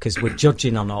neutral because we're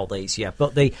judging on all these. Yeah,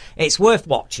 but it's worth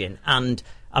watching. And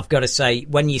I've got to say,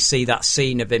 when you see that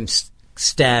scene of him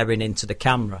staring into the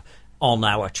camera on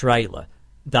our trailer,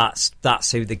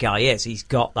 that's who the guy is. He's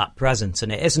got that presence,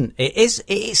 and it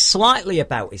is slightly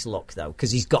about his look though, because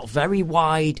he's got very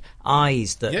wide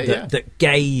eyes that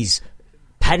gaze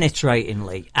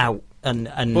penetratingly out. And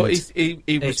but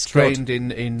he was trained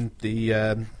good. in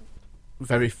the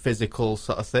very physical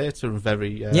sort of theatre and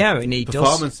very and he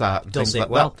performance art and does things it like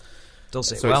well. that.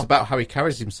 Does it so well. it's about how he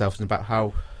carries himself and about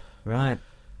how Right.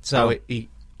 So he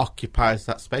occupies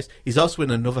that space. He's also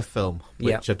in another film,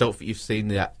 which Yeah. I don't think you've seen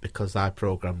yet because I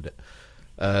programmed it.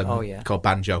 Yeah. Called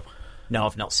Banjo. no,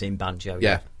 I've not seen Banjo.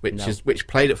 Yeah, yet. which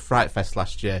played at Fright Fest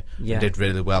last year Yeah. and did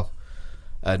really well.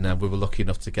 And we were lucky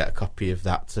enough to get a copy of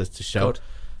that to show. Good.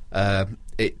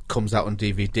 It comes out on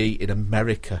DVD in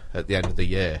America at the end of the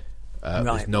year.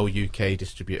 There's no UK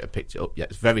distributor picked it up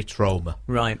yet. It's very trauma.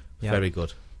 Right. Yeah. Very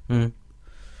good. I've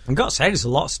got to say, there's a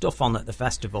lot of stuff on at the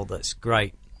festival that's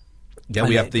great. Yeah,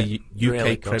 we have the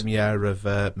UK premiere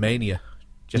of Mania,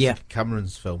 Jessica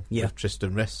Cameron's film with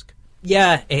Tristan Risk.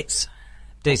 Yeah,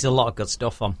 there's a lot of good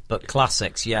stuff on, but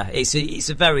classics, it's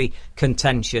a very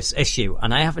contentious issue,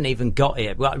 and I haven't even got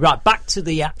it. Right, back to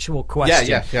the actual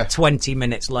question. 20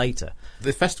 minutes later,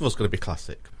 the festival's going to be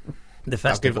classic. The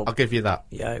festival, I'll give you that.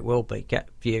 Yeah, it will be.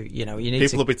 You need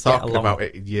people will be talking about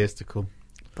it in years to come.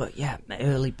 But yeah,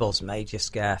 early buzz, major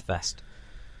scare fest.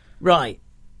 Right,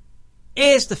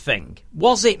 here's the thing: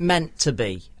 was it meant to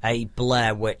be a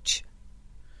Blair Witch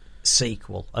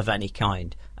sequel of any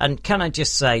kind? And can I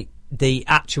just say, the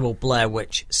actual Blair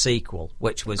Witch sequel,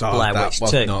 which was Blair Witch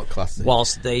 2,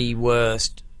 was the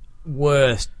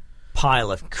worst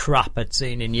pile of crap I'd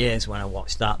seen in years when I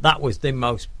watched that. That was the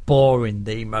most boring,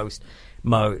 the most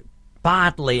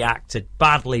badly acted,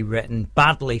 badly written,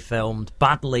 badly filmed,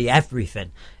 badly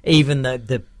everything. Even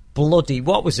the bloody,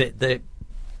 what was it? The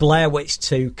Blair Witch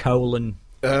 2 :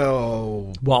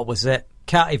 what was it?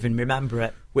 Can't even remember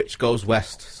it. Witch Goes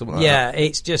West, something like that. Yeah,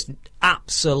 it's just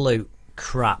absolute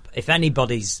crap. If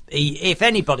anybody is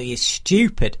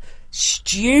stupid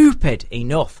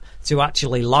enough to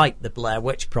actually like the Blair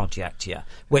Witch Project,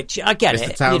 which I get Mr.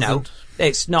 it, Townsend.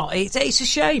 it's not. It's a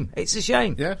shame. It's a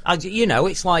shame. Yeah.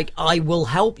 It's like, I will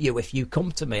help you if you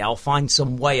come to me. I'll find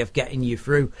some way of getting you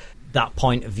through that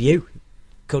point of view.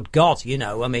 Good God,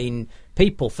 I mean,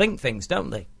 people think things, don't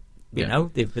they? They're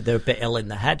a bit ill in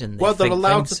the head, and they're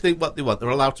allowed to think what they want. They're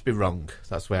allowed to be wrong.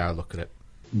 That's the way I look at it.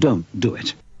 Don't do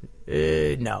it.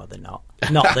 No, they're not.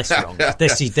 Not this wrong.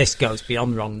 This goes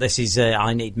beyond wrong. This is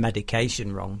I need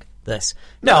medication wrong. This.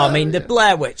 No, I mean, the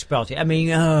Blair Witch Project. I mean,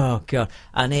 oh, God.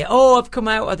 And I've come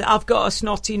out, I've got a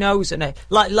snotty nose. And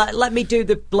let me do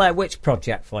the Blair Witch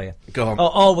Project for you. Go on.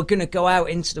 Oh, we're going to go out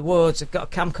into the woods. I've got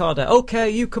a camcorder. Okay,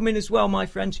 you come in as well, my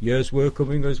friends. Yes, we're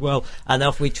coming as well. And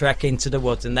off we trek into the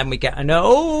woods. And then we get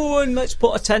and let's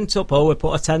put a tent up. Oh, we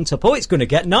put a tent up. Oh, it's going to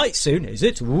get night soon, is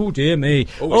it? Oh, dear me.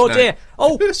 Oh dear.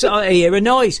 Oh, so I hear a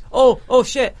noise. Oh,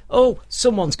 shit. Oh,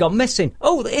 someone's gone missing.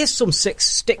 Oh, here's some 6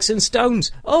 sticks and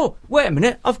stones. Oh, wait a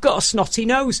minute, I've got a snotty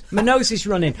nose. My nose is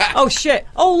running. Oh, shit.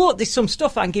 Oh, look, there's some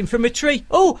stuff hanging from a tree.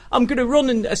 Oh, I'm going to run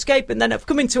and escape. And then I've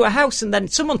come into a house, and then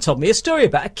someone told me a story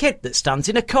about a kid that stands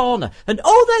in a corner. And,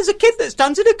 there's a kid that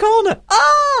stands in a corner.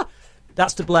 Ah!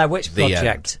 That's the Blair Witch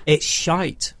Project. It's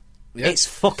shite. Yeah. It's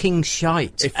fucking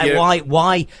shite.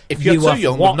 Why? If you're too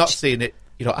young and not seen it,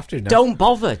 you don't have to know. Don't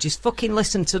bother. Just fucking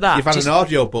listen to that. You've had an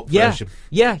audiobook version.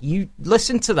 Yeah, you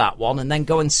listen to that one and then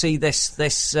go and see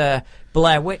this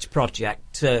Blair Witch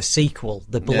Project sequel,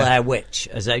 The Blair Witch,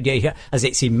 as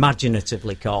it's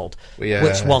imaginatively called,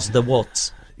 which was The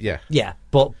Woods. Yeah,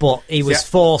 but he was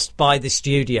forced by the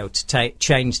studio to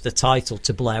change the title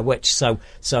to Blair Witch. So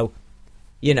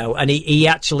and he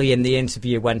actually in the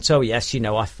interview went, oh yes,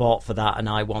 I fought for that and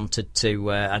I wanted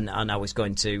to, and I was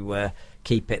going to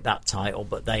keep it that title,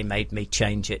 but they made me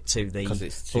change it to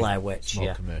the Blair Witch.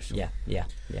 Commercial. Yeah.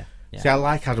 See, I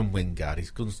like Adam Wingard.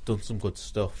 He's done some good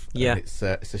stuff. Yeah, and it's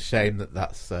a shame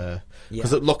that's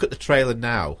because look at the trailer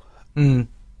now.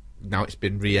 Now it's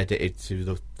been re-edited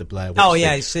to the Blair Witch. Oh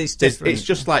yeah, it's different. It's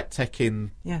just like taking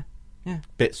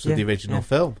bits of the original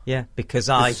film. Yeah, because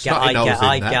I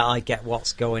get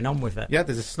what's going on with it. Yeah,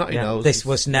 there's a snotty nose. This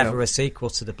was never a sequel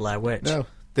to the Blair Witch. No.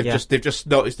 They've just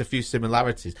noticed a few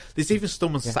similarities. There's even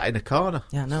someone sat in a corner.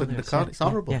 Yeah, no, in the corner. It's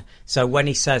horrible. Yeah. So when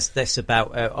he says this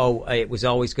about it was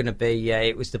always going to be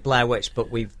it was the Blair Witch, but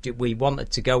we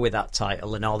wanted to go with that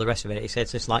title and all the rest of it. He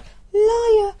says it's like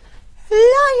liar,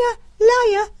 liar,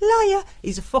 liar, liar.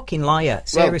 He's a fucking liar.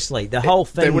 Seriously, the whole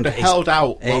thing. They would have held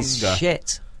out longer.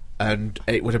 Shit. And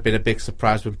it would have been a big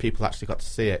surprise when people actually got to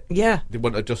see it. Yeah. They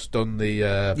wouldn't have just done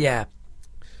the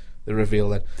the reveal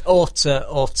then. Utter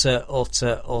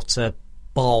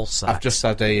ball sack. I've just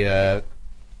had a...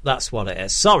 That's what it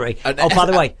is. Sorry. By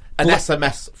the way... An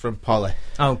SMS from Polly.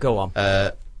 Oh, go on.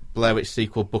 Blair Witch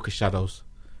sequel, Book of Shadows.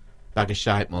 Bag of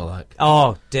shite, more like.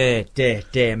 Oh, dear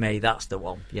me. That's the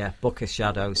one. Yeah, Book of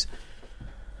Shadows.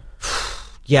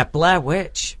 Yeah, Blair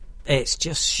Witch. It's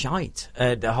just shite.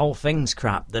 The whole thing's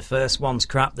crap. The first one's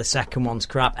crap. The second one's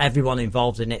crap. Everyone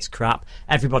involved in it's crap.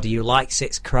 Everybody who likes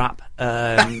it's crap.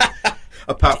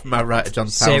 Apart from our writer John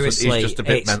Townsend, seriously, he's just a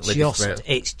bit mentally distraught.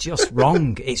 It's just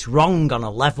wrong. It's wrong on a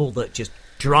level that just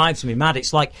drives me mad.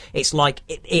 It's like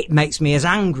it makes me as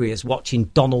angry as watching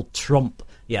Donald Trump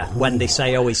Yeah, when they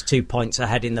say, "Oh, he's 2 points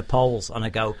ahead in the polls," and I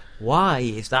go, "Why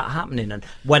is that happening?" And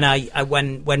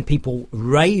when people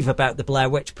rave about the Blair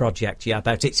Witch Project,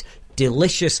 about its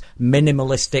delicious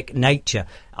minimalistic nature,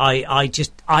 I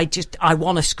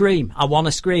want to scream. I want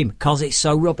to scream because it's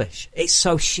so rubbish. It's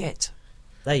so shit.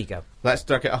 There you go. Let's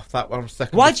drag it off that one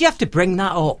second. Why do you have to bring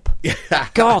that up?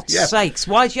 God's sakes,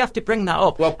 why do you have to bring that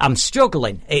up? Well, I'm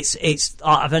struggling. It's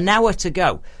out of an hour to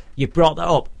go. You brought that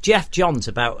up. Jeff Johns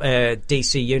about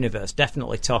DC Universe.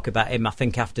 Definitely talk about him, I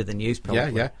think, after the news,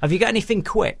 probably. Yeah. Have you got anything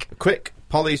quick? Quick.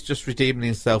 Polly's just redeeming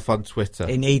himself on Twitter.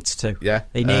 He needs to. Yeah.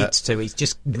 He needs to. He's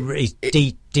just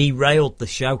derailed the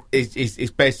show.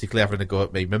 He's basically having a go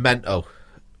at me. Memento,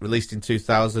 released in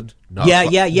 2000. Not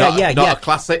a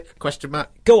classic, question mark.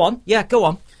 Go on. Yeah, go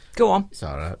on. It's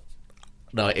all right.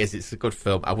 No, it is. It's a good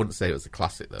film. I wouldn't say it was a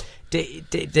classic, though.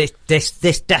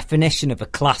 This definition of a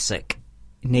classic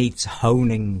needs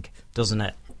honing, doesn't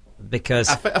it? Because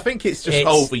I think it's just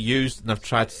overused, and I've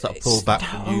tried to sort of pull back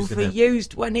from using it.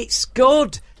 Overused when it's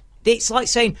good. It's like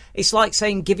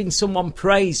saying giving someone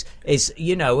praise is,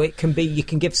 it can be, you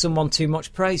can give someone too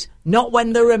much praise. Not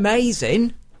when they're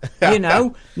amazing.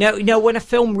 No, when a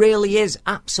film really is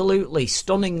absolutely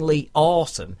stunningly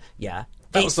awesome,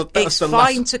 it's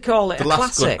fine to call it a classic. The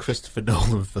last good Christopher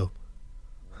Nolan film.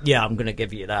 Yeah, I'm going to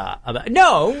give you that.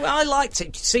 No, I liked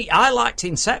it. See, I liked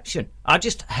Inception. I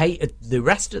just hated the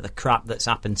rest of the crap that's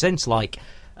happened since,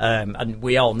 and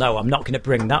we all know I'm not going to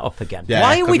bring that up again. Yeah,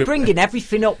 why are we bringing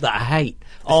everything up that I hate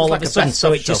all of a sudden?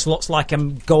 So it just looks like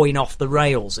I'm going off the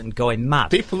rails and going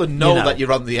mad. People know that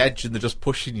you're on the edge and they're just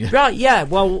pushing you. Right, yeah,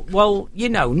 well,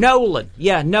 Nolan.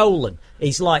 Yeah, Nolan.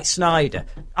 He's like Snyder.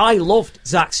 I loved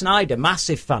Zack Snyder,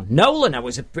 massive fan. Nolan, I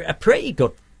was a pretty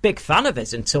good big fan of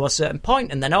his until a certain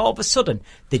point, and then all of a sudden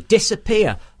they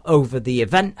disappear over the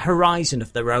event horizon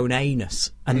of their own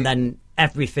anus, and then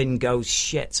everything goes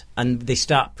shit, and they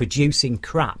start producing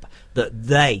crap that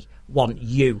they want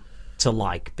you to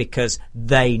like because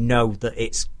they know that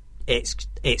it's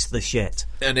the shit.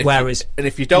 And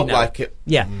if you don't like it,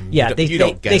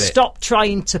 they stop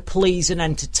trying to please and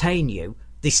entertain you.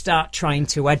 They start trying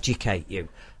to educate you.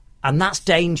 And that's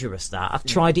dangerous, that. I've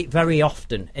tried it very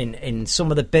often in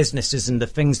some of the businesses and the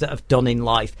things that I've done in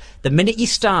life. The minute you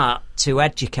start to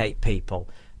educate people,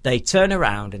 they turn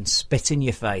around and spit in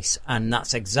your face. And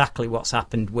that's exactly what's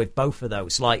happened with both of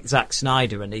those. Like Zack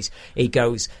Snyder, and he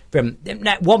goes from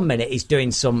 1 minute he's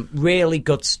doing some really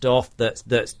good stuff that's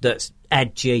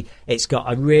edgy. It's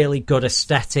got a really good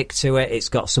aesthetic to it. It's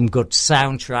got some good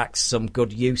soundtracks, some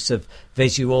good use of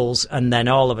visuals, and then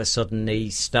all of a sudden he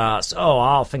starts,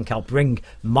 I think I'll bring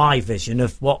my vision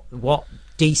of what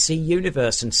DC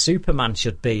Universe and Superman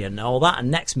should be and all that,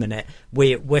 and next minute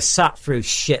we're sat through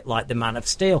shit like The Man of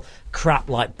Steel, crap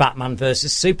like Batman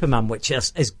versus Superman, which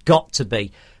has got to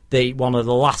be one of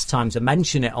the last times I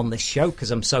mention it on this show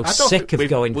because I'm so sick of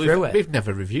going through it. We've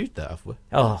never reviewed that, have we?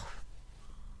 Oh,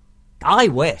 I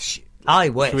wish.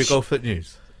 Should we go for the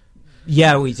news?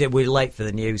 Yeah, we did. We're late for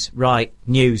the news. Right,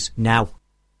 news now.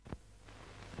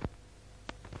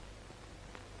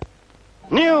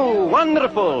 New,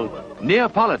 wonderful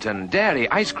Neapolitan dairy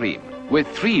ice cream with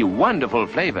 3 wonderful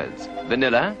flavors: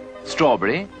 vanilla,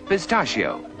 strawberry,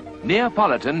 pistachio.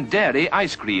 Neapolitan dairy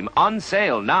ice cream on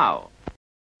sale now.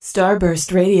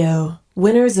 Starburst Radio,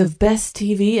 winners of Best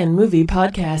TV and Movie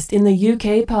Podcast in the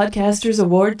UK Podcasters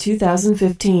Award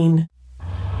 2015.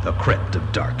 The crypt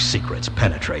of dark secrets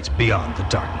penetrates beyond the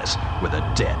darkness, where the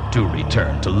dead do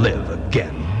return to live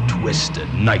again. Twisted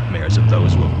nightmares of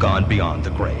those who have gone beyond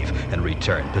the grave and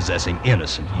return possessing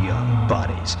innocent young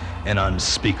bodies. An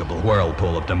unspeakable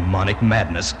whirlpool of demonic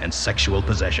madness and sexual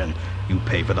possession. You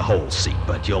pay for the whole seat,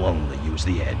 but you'll only use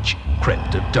the edge.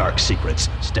 Crypt of dark secrets.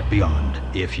 Step beyond,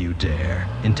 if you dare.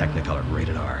 In Technicolor,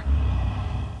 rated R.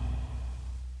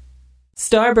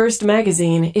 Starburst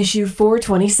Magazine, issue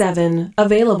 427,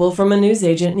 available from a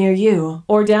newsagent near you,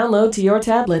 or download to your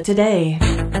tablet today.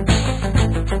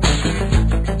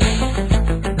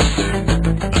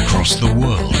 Across the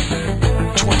world,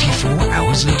 24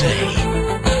 hours a day.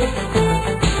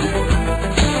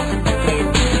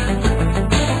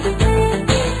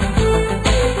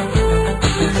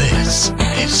 This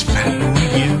is Fan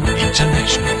Review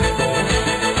International.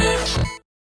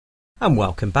 And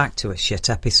welcome back to a shit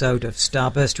episode of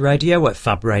Starburst Radio at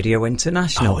Fab Radio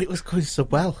International. Oh, it was going so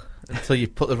well until you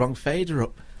put the wrong fader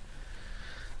up.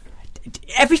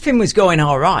 Everything was going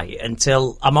all right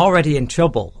until I'm already in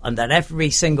trouble, and then every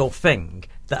single thing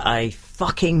that I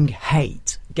fucking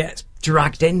hate gets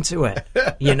dragged into it.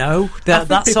 You know,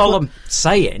 that's all I'm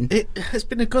saying. It has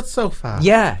been a good so far.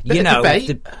 Yeah, you know,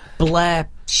 the Blair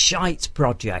shite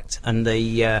project, and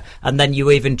then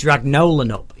you even drag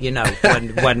Nolan up, you know,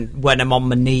 when I'm on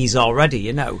my knees already,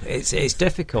 you know, it's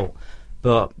difficult.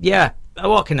 But yeah,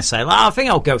 what can I say? Like, I think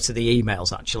I'll go to the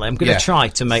emails. Actually, I'm going to try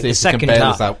to make the second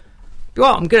half.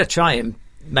 Well, I'm going to try and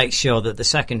make sure that the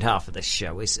second half of this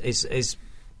show is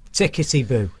tickety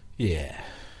boo. Yeah,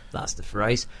 that's the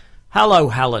phrase. Hello,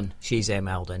 Helen. She's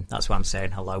emailed in. That's why I'm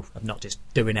saying hello. I'm not just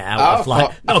doing it out of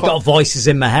like. I've got voices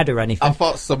in my head or anything. I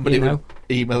thought somebody was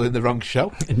emailing the wrong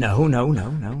show.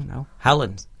 No.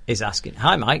 Helen is asking,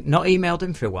 "Hi, Mike. Not emailed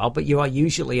in for a while, but you are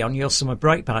usually on your summer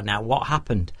break by now. What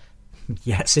happened?"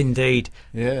 Yes, indeed.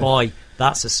 Yeah. Boy,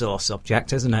 that's a sore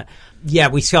subject, isn't it? Yeah,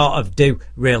 we sort of do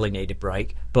really need a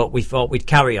break, but we thought we'd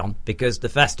carry on because the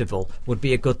festival would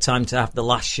be a good time to have the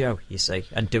last show, you see,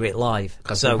 and do it live.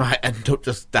 Because we might end up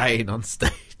just dying on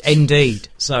stage. Indeed.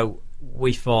 So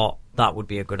we thought that would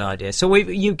be a good idea. So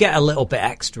you get a little bit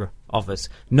extra of us.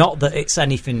 Not that it's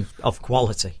anything of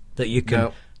quality that you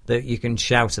can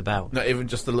shout about. Not even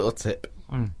just a little tip.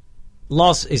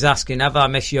 Loz is asking, have I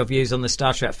missed your views on the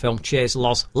Star Trek film? Cheers,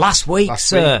 Loz. Last week,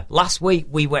 sir. Last week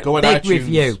we went big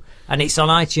review, and it's on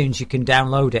iTunes. You can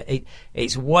download it.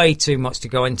 It's way too much to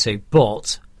go into,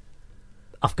 but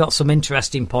I've got some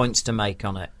interesting points to make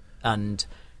on it, and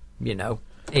you know,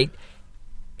 it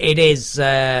is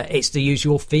it's the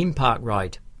usual theme park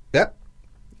ride. Yep.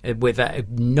 With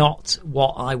not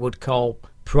what I would call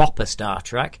proper Star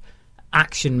Trek,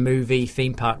 action movie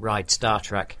theme park ride Star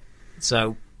Trek.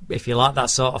 So if you like that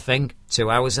sort of thing, 2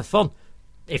 hours of fun.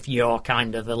 If you're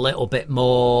kind of a little bit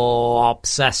more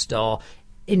obsessed or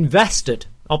invested,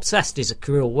 obsessed is a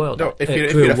cruel word. No, if you're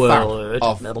a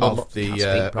fan of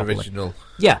the original.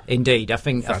 Yeah, indeed. I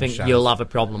think you'll have a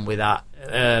problem with that.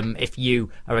 If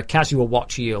you are a casual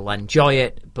watcher, you'll enjoy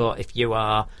it. But if you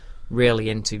are really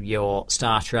into your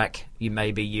Star Trek, you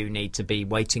need to be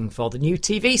waiting for the new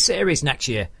TV series next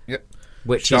year. Yep.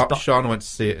 Which Shauna went to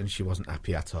see it and she wasn't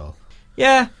happy at all.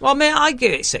 Yeah, well, I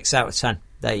give it 6 out of 10.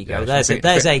 There you go. There's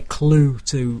a clue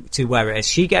to where it is.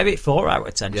 She gave it 4 out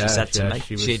of 10. She said to me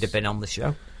she'd have been on the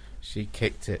show. She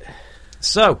kicked it.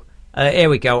 So here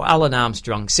we go. Alan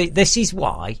Armstrong. See, this is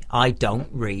why I don't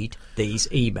read these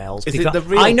emails. Because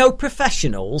I know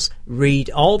professionals read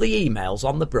all the emails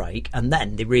on the break and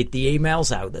then they read the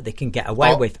emails out that they can get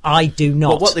away with. I do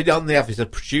not. But what they don't have is a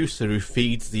producer who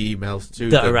feeds the emails to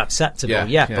that them. Are acceptable.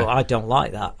 Yeah, but I don't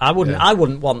like that. I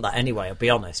wouldn't want that anyway. I'll be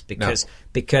honest,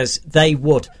 because they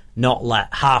would not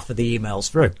let half of the emails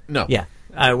through. No. Yeah.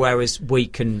 Whereas we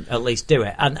can at least do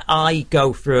it. And I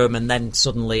go through them, and then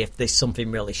suddenly if there's something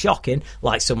really shocking,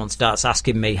 like someone starts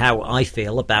asking me how I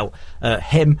feel about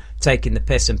him taking the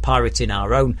piss and pirating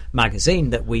our own magazine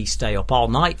that we stay up all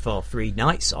night for 3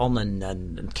 nights on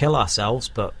and kill ourselves,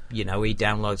 but, you know, he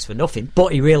downloads for nothing.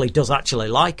 But he really does actually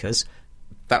like us.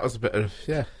 That was a bit of,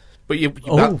 yeah. But you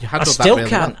handled that really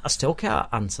well. I still can't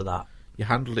answer that. You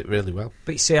handled it really well.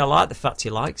 But you see, I like the fact he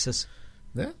likes us.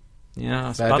 Yeah. Yeah,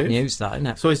 that's bad news, that, isn't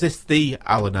it? So is this the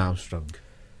Alan Armstrong?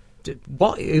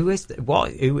 Who is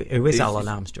Alan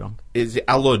Armstrong? Is it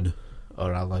Alan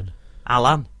or Alan?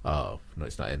 Alan. Oh no,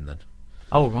 it's not in then.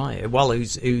 Oh right. Well,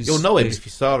 who's? You'll know him if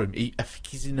you saw him. I think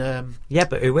he's in. Yeah,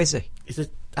 but who is he? He's an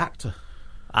actor.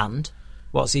 And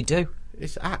what's he do?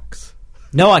 It's acts.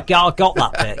 No, I got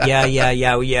that bit. Yeah.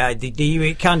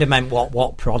 You kind of meant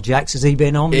what projects has he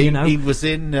been on? He was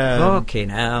in. Fucking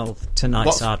hell!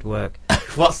 Tonight's hard work.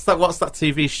 What's that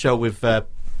TV show with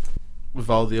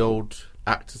all the old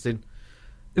actors in?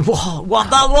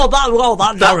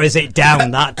 That narrows it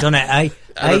down, that, doesn't it, eh?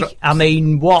 I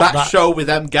mean, what? That show with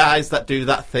them guys that do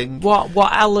that thing. What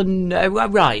Alan...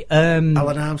 right.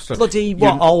 Alan Armstrong. Bloody,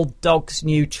 Old Dogs,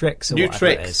 New Tricks or New whatever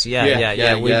Tricks. it is.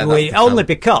 Yeah. We only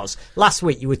because last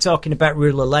week you were talking about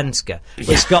Rula Lenska,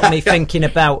 which got me thinking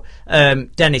about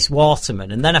Dennis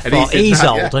Waterman, and then I thought, he's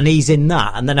old and he's in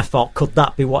that, and then I thought, could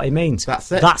that be what he means?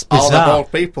 That's it. That's bizarre. All them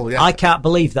old people, yeah. I can't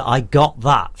believe that I got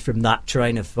that from that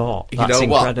train of thought. That's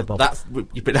incredible.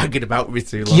 You've been hanging about with me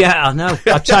too long. Yeah, I know.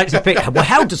 I tried to pick. Well,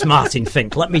 how does Martin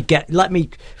think? Let me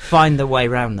find the way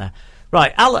around there.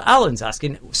 Right, Alan's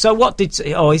asking. So, what did?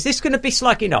 Oh, is this going to be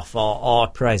slagging off or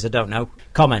praise? I don't know.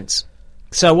 Comments.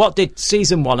 So, what did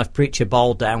season 1 of Preacher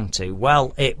boil down to?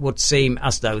 Well, it would seem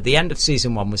as though the end of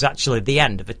season 1 was actually the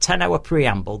end of a 10-hour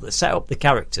preamble that set up the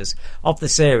characters of the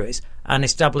series and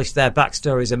established their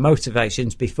backstories and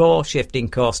motivations before shifting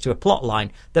course to a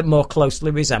plotline that more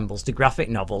closely resembles the graphic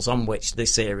novels on which the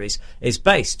series is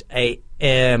based.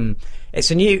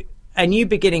 It's a new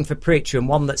beginning for Preacher, and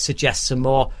one that suggests a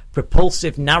more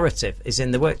propulsive narrative is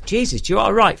in the work. Jesus, you're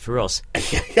all right for us.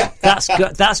 That's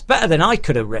good. That's better than I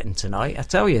could have written tonight. I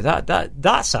tell you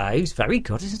that sounds very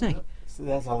good, isn't he?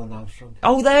 There's Alan Armstrong.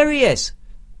 Oh, there he is.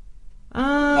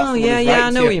 Oh, That's yeah, what he's I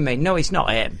like know to. what you mean. No, it's not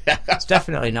him. It's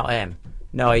definitely not him.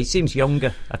 No, he seems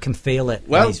younger. I can feel it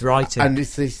when he's writing. And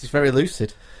he's very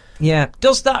lucid. Yeah.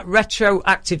 Does that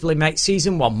retroactively make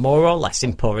season 1 more or less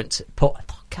important? I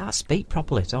can't speak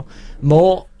properly at all.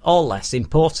 More or less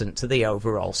important to the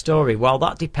overall story? Well,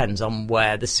 that depends on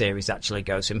where the series actually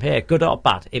goes from here. Good or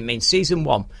bad, it means season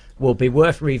 1 will be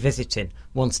worth revisiting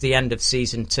once the end of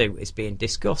season 2 is being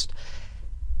discussed.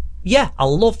 Yeah, I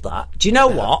love that. Do you know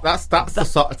what? That's the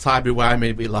sort of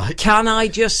timey-wimey we like. Can I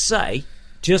just say,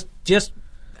 just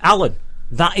Alan,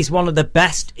 that is one of the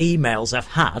best emails I've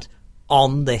had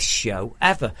on this show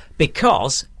ever,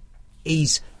 because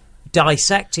he's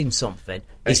dissecting something.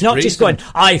 He's not just going,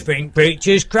 I think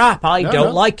Preacher's crap, I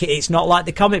don't like it, it's not like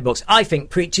the comic books, I think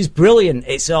Preacher's brilliant,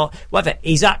 it's all whatever.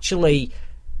 He's actually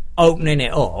opening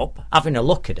it up, having a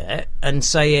look at it and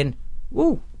saying,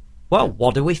 ooh, well,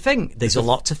 what do we think? There's a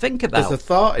lot to think about. There's a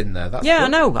thought in there. That's yeah, good. I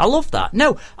know. I love that.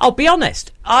 No, I'll be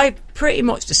honest. I've pretty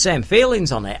much the same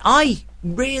feelings on it. I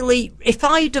really, if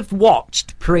I'd have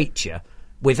watched Preacher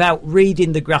without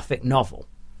reading the graphic novel,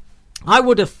 I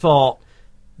would have thought,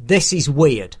 this is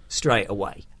weird straight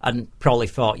away. And probably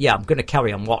thought, yeah, I'm going to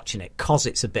carry on watching it because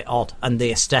it's a bit odd and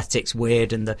the aesthetic's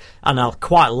weird and I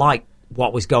quite like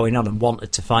what was going on and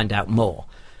wanted to find out more.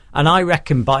 And I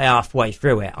reckon by halfway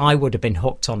through it, I would have been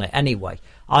hooked on it anyway.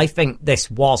 I think this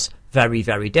was very,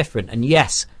 very different. And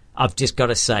yes, I've just got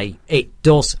to say, it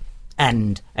does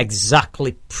end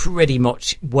exactly pretty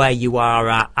much where you are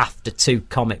at after 2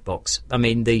 comic books. I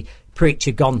mean, the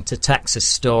Preacher Gone to Texas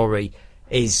story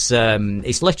is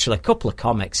literally a couple of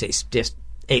comics. It's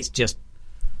just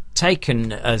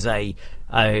taken as a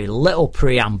little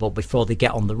preamble before they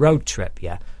get on the road trip,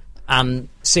 yeah. And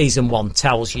season 1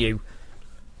 tells you,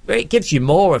 it gives you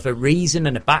more of a reason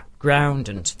and a background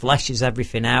and fleshes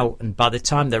everything out. And by the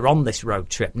time they're on this road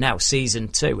trip now, season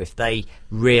 2, if they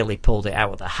really pulled it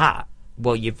out of the hat,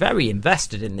 well, you're very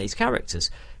invested in these characters.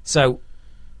 So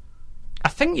I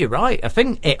think you're right. I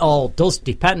think it all does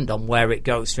depend on where it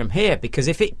goes from here, because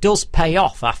if it does pay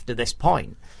off after this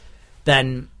point,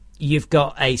 then you've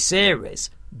got a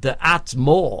series that adds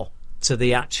more to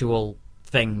the actual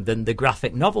thing than the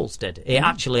graphic novels did. It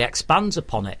actually expands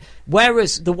upon it.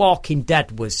 Whereas The Walking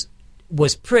Dead was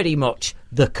pretty much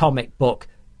the comic book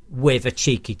with a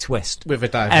cheeky twist. With a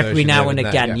diversion every now and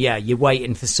again, there, yeah, you're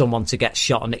waiting for someone to get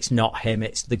shot and it's not him,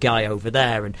 it's the guy over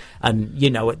there. And you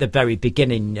know, at the very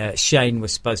beginning, Shane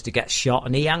was supposed to get shot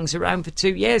and he hangs around for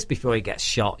 2 years before he gets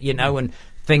shot, you know, and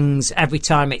things, every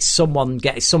time it's someone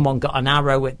got an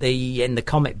arrow in the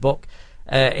comic book,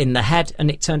 in the head, and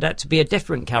it turned out to be a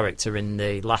different character in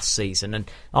the last season,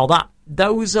 and all that.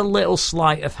 Those are little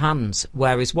sleight of hands,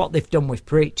 whereas what they've done with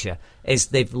Preacher is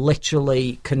they've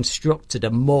literally constructed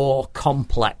a more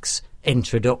complex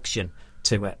introduction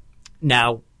to it.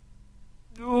 Now,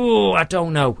 I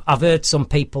don't know. I've heard some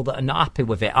people that are not happy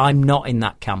with it. I'm not in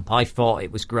that camp. I thought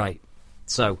it was great.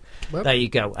 So, there you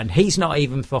go. And he's not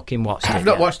even fucking watched it. I've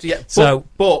not watched it yet.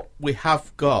 But we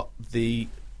have got the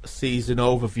season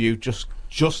overview just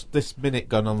this minute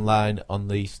gone online on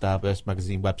the Starburst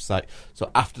magazine website.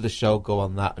 So after the show, go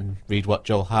on that and read what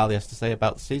Joel Harley has to say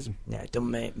about the season. Yeah, it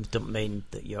doesn't mean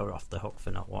that you're off the hook for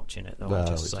not watching it, though. Well, I'm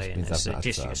just saying, it's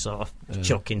just you're sort of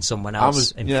chucking someone I else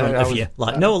was- in yeah, front I of was- you.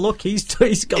 Like, no, look, he's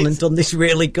gone and done this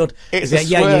really good. It's a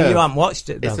yeah, swerve. you haven't watched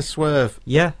it, though. It's a swerve.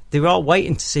 Yeah, they're all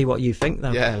waiting to see what you think,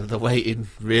 though. Yeah, they're waiting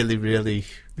really, really.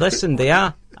 Listen, they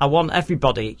are. I want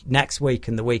everybody next week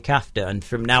and the week after, and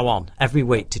from now on, every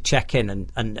week, to check in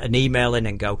and email in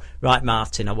and go, right,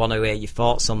 Martin, I want to hear your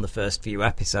thoughts on the first few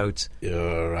episodes.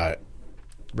 You're right.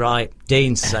 Right,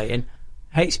 Dean's saying,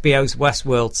 HBO's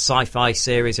Westworld sci-fi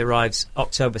series arrives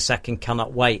October 2nd,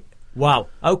 cannot wait. Wow,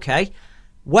 okay.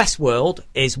 Westworld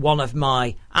is one of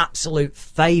my absolute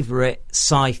favourite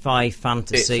sci-fi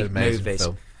fantasy It's an amazing movies.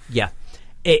 film. Yeah.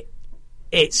 It's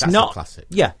That's not a classic.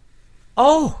 Yeah.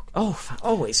 Oh,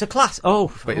 it's a class.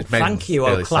 But it's thank you,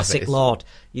 early classic 70s. Lord.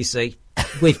 You see,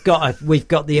 we've got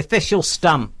the official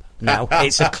stamp now.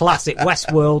 It's a classic.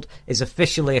 Westworld is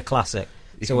officially a classic.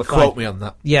 You so can if quote me on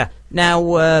that. Yeah. Now,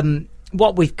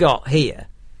 what we've got here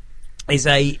is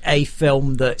a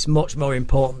film that's much more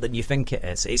important than you think it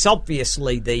is. It's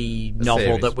obviously the novel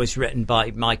series. that was written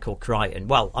by Michael Crichton.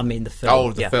 Well, I mean the film.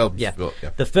 Oh, the film. Yeah. But, yeah.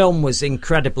 The film was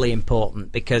incredibly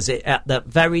important because it at that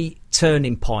very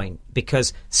turning point,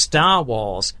 because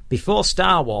before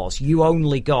Star Wars, you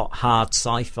only got hard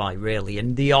sci-fi really,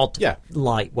 and the odd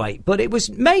lightweight, but it was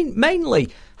mainly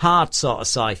hard sort of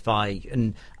sci-fi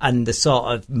and the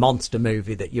sort of monster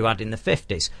movie that you had in the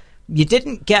 50s. you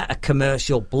didn't get a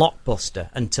commercial blockbuster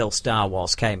until Star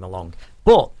Wars came along.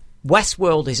 But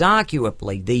Westworld is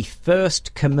arguably the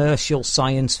first commercial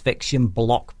science fiction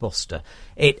blockbuster.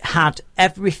 It had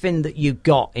everything that you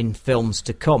got in films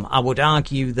to come. I would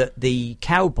argue that the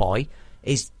cowboy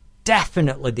is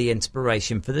definitely the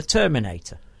inspiration for the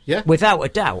Terminator. Yeah. Without a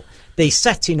doubt. The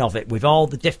setting of it with all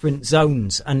the different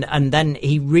zones, and then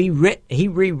he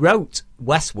rewrote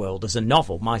Westworld as a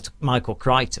novel, Michael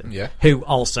Crichton, who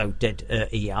also did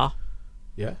ER.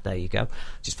 Yeah. There you go.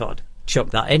 Just thought I'd chuck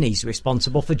that in. He's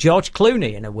responsible for George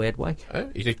Clooney in a weird way.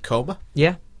 He did Coma.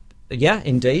 Yeah. Yeah,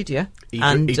 indeed, yeah. He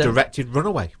directed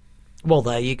Runaway. Well,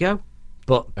 there you go.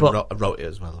 But wrote it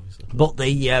as well, obviously. But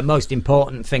the most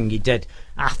important thing he did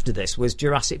after this was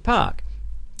Jurassic Park.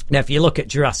 Now, if you look at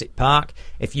Jurassic Park,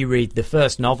 if you read the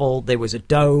first novel, there was a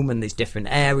dome and there's different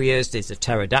areas. There's a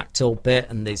pterodactyl bit,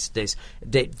 and there's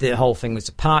the whole thing was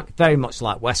a park, very much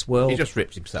like Westworld. He just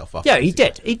ripped himself off. Yeah, he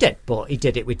did, but he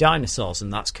did it with dinosaurs,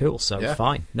 and that's cool. So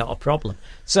fine, not a problem.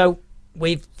 So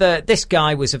we've this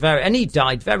guy was and he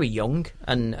died very young,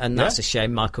 and that's a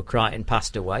shame. Michael Crichton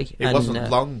passed away. It wasn't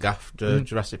long after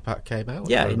Jurassic Park came out.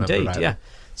 Yeah, indeed, right. Yeah.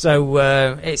 So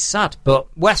it's sad,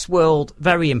 but Westworld,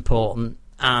 very important.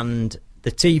 And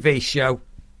the TV show,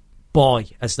 boy,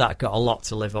 has that got a lot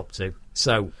to live up to.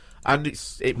 So, and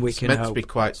it's meant to be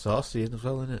quite saucy as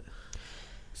well, isn't it?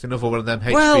 It's another one of them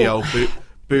HBO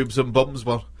boobs and bums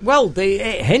one. Well,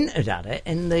 it hinted at it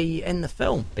in the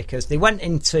film, because they went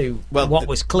into what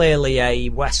was clearly a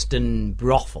Western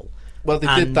brothel. Well, they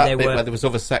did that bit where there was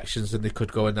other sections and they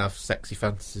could go and have sexy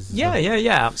fantasies. Yeah,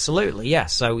 absolutely, yeah.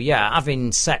 So,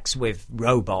 having sex with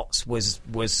robots was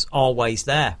always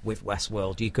there with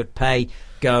Westworld. You could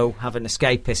go, have an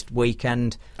escapist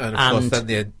weekend. And, of course, then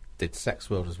they did Sex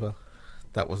World as well.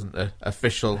 That wasn't an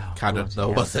official canon,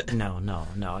 though, was it? No,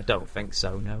 I don't think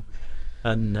so, no.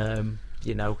 And...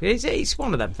 it's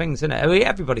one of them things, isn't it? I mean,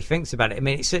 everybody thinks about it. I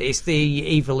mean, it's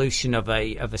the evolution of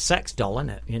a sex doll, isn't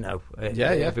it?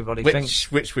 Everybody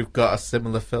thinks. Which we've got a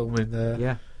similar film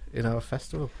in our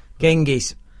festival.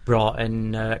 Genghis brought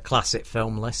in classic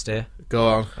film list here. Go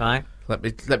on, right? Let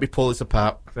me pull this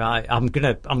apart. Right, I'm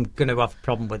gonna have a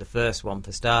problem with the first one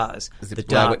for starters. The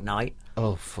Dark Knight.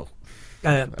 Oh fuck!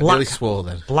 I really swore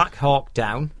then. Black Hawk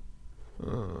Down.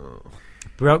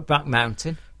 Brokeback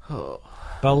Mountain.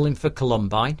 Bowling for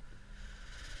Columbine.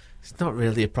 It's not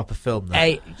really a proper film,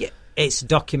 though. It's a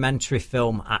documentary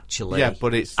film, actually. Yeah,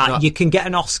 but it's not... You can get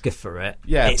an Oscar for it.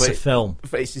 Yeah, it's a film.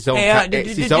 It's his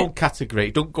own category.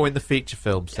 It don't go in the feature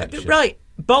film section. Right.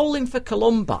 Bowling for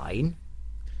Columbine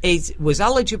was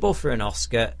eligible for an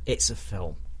Oscar. It's a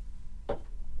film.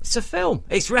 It's a film.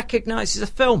 It's recognised as a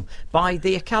film by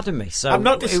the Academy. So I'm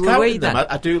not discounting them.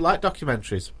 I do like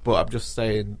documentaries, but I'm just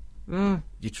saying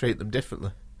you treat them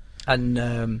differently.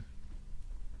 And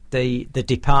the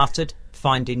Departed,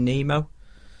 Finding Nemo.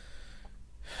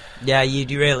 Yeah,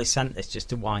 you really sent this just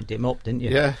to wind him up, didn't you?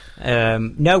 Yeah.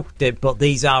 No, but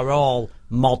these are all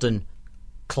modern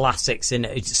classics.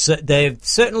 They're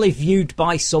certainly viewed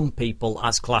by some people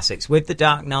as classics. With The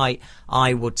Dark Knight,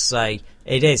 I would say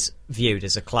it is viewed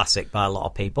as a classic by a lot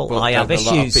of people. Well, I have issues.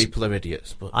 A lot of people are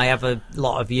idiots. But I have a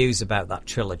lot of views about that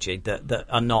trilogy that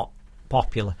are not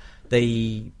popular.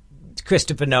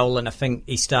 Christopher Nolan, I think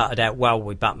he started out well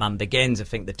with Batman Begins. I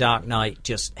think The Dark Knight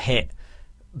just hit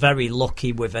very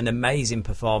lucky with an amazing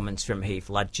performance from Heath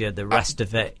Ledger. The rest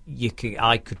of it,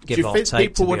 I could give or take. Do you think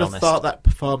people would have thought that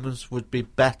performance would be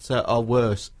better or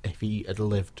worse if he had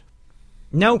lived?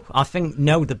 No, I think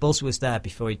the buzz was there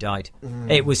before he died.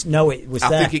 It was there. I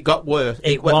think it got worse.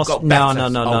 It was got better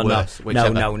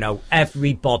no.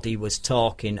 Everybody was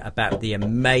talking about the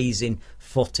amazing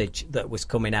footage that was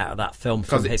coming out of that film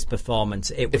from his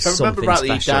performance. It was something special. If I remember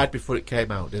rightly, he died before it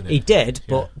came out, didn't he? He did,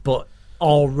 but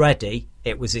already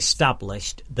it was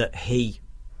established that he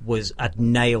had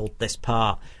nailed this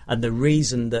part, and the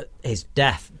reason that his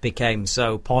death became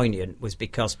so poignant was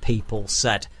because people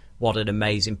said what an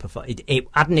amazing performance. It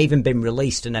hadn't even been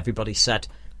released and everybody said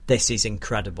this is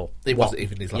incredible. It wasn't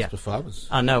even his last performance.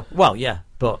 I know. Well, yeah,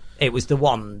 but it was the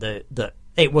one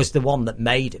that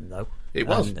made him, though. It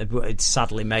was. It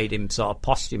sadly made him sort of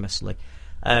posthumously.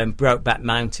 Brokeback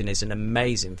Mountain is an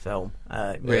amazing film.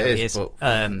 It really is.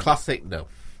 But classic, no.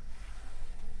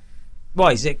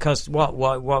 Why is it? Because what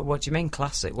do you mean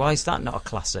classic? Why is that not a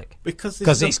classic? Because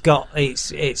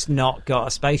it's not got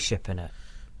a spaceship in it,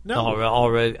 no,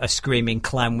 or a screaming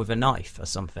clown with a knife or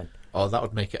something. Oh, that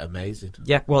would make it amazing.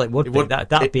 Yeah, well, it would be.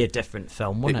 That'd be a different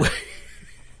film, wouldn't it?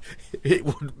 It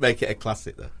wouldn't make it a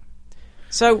classic, though.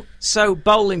 So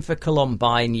Bowling for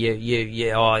Columbine,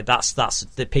 that's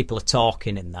the people are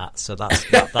talking in that. So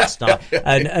that's not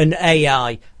an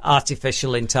AI,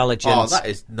 artificial intelligence. Oh, that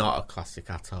is not a classic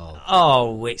at all.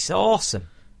 Oh, it's awesome.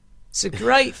 It's a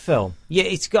great film. Yeah,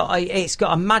 it's got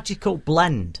a magical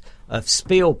blend of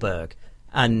Spielberg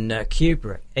and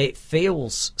Kubrick. It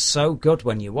feels so good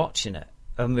when you're watching it.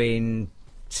 I mean,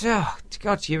 oh,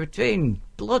 God, you're being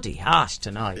bloody harsh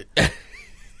tonight.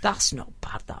 That's not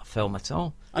bad, that film at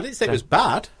all. I didn't say it was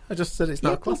bad. I just said it's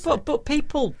not a classic. But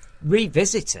people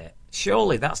revisit it.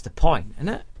 Surely that's the point, isn't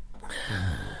it?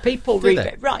 People Do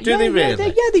revisit. they? Right? Do they really?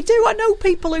 They do. I know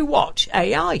people who watch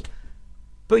AI.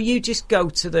 But you just go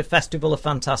to the Festival of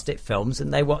Fantastic Films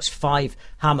and they watch 5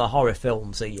 Hammer horror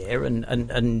films a year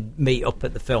and meet up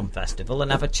at the film festival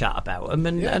and have a chat about them.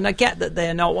 And I get that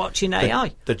they're not watching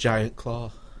AI. The giant claw.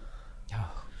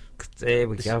 There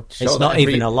we go. It's not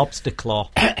even a lobster claw.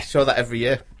 Show that every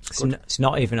year. It's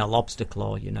not even a lobster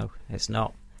claw, you know. It's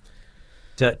not.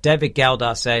 David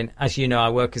Galdar saying, as you know, I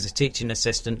work as a teaching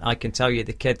assistant. I can tell you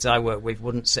the kids I work with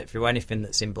wouldn't sit through anything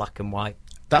that's in black and white.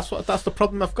 That's the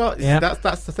problem I've got. Yeah.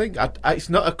 That's the thing. It's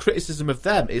not a criticism of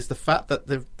them. It's the fact that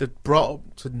they're brought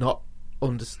up to not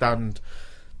understand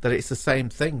that it's the same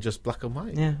thing, just black and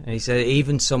white. Yeah, he said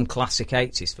even some classic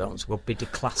 80s films would be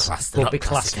classed as dead.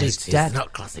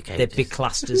 Not classic 80s. They'd be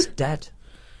classed as dead,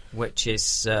 which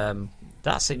is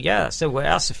that's it. Yeah,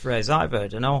 that's a phrase I've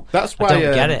heard. And all. That's why I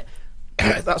don't get it.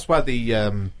 That's why the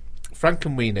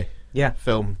Frankenweenie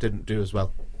film didn't do as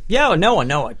well. Yeah, I know.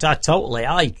 I totally.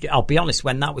 I'll be honest.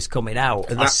 When that was coming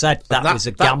out, I said that was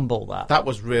a gamble. That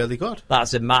was really good.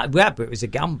 That's but it was a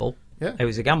gamble. Yeah, it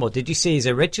was a gamble. Did you see his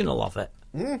original of it?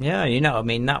 Mm. Yeah, you know, I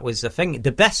mean, that was the thing.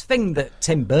 The best thing that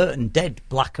Tim Burton did,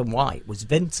 black and white, was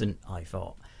Vincent. I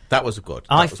thought that was good.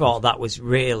 I thought that was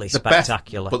really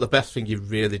spectacular. But the best thing you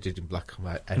really did in black and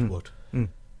white, Ed Wood.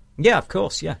 Yeah, of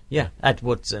course. Yeah. Ed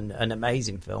Wood's an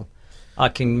amazing film. I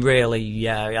can really,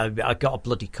 I got a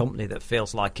bloody company that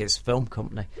feels like his film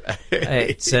company.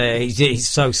 He's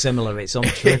so similar, it's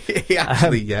untrue.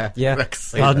 Actually, yeah.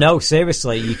 Oh, no,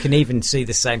 seriously, you can even see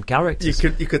the same characters.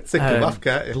 You could think them off,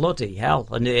 can't you? Bloody hell!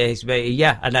 And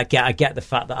and I get the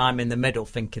fact that I'm in the middle,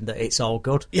 thinking that it's all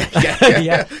good. Yeah.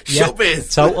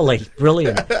 Showbiz. Totally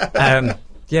brilliant.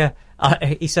 Yeah.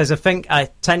 He says, I think our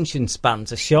attention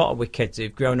spans are shorter with kids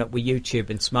who've grown up with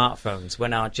YouTube and smartphones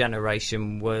when our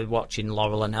generation were watching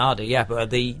Laurel and Hardy. Yeah,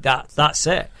 but that's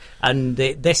it. And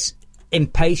this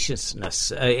impatient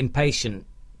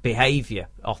behaviour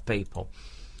of people,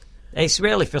 it's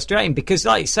really frustrating because,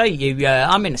 like you say,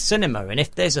 I'm in a cinema, and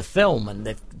if there's a film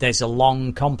and there's a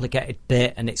long, complicated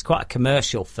bit and it's quite a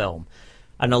commercial film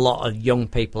and a lot of young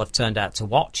people have turned out to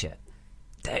watch it,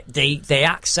 they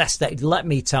access that. Let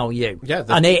me tell you,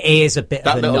 and it is a bit of a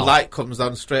that little knock. light comes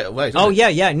on straight away. Oh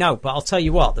yeah, no. But I'll tell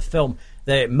you what,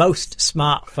 the most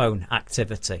smartphone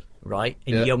activity, right,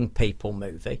 in young people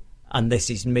movie, and this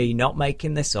is me not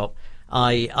making this up.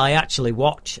 I actually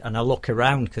watch and I look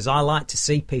around because I like to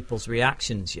see people's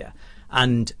reactions. Yeah,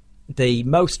 and the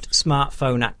most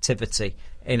smartphone activity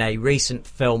in a recent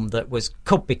film that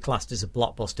could be classed as a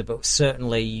blockbuster, but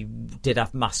certainly did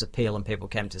have mass appeal and people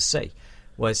came to see,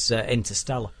 was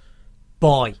Interstellar.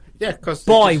 Boy,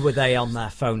 were they on their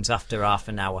phones after half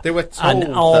an hour. They were told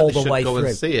and all that they the way should go through.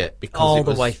 and see it because all it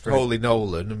was the way through. Holy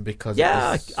Nolan and because it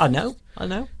was, I know.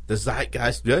 The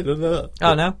zeitgeist,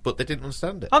 I know. But they didn't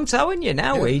understand it. I'm telling you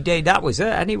now, that was it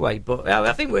anyway. But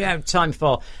I think we have time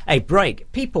for a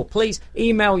break. People, please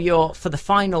email for the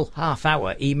final half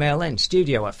hour, email in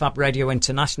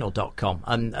studio@fabradiointernational.com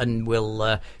and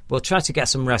we'll try to get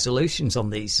some resolutions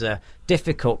on these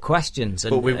difficult questions.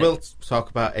 And, but we will talk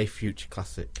about a future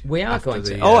classic. We are going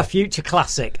to. A future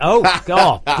classic. Oh,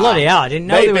 God. Bloody hell. I didn't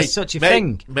know there was such a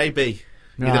thing. Maybe.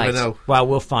 You right. never know. Well,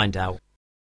 we'll find out.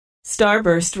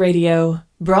 Starburst Radio,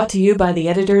 brought to you by the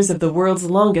editors of the world's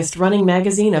longest-running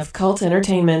magazine of cult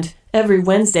entertainment, every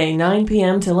Wednesday 9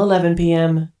 p.m. till 11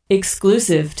 p.m.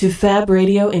 Exclusive to Fab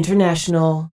Radio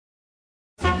International.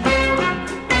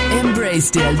 Embrace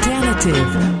the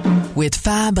alternative with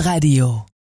Fab Radio.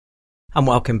 And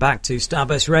welcome back to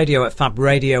Starburst Radio at Fab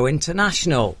Radio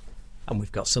International. And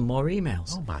we've got some more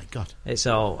emails. Oh my God! It's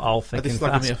all thick and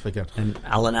fast. Me off again. And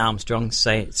Alan Armstrong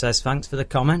says thanks for the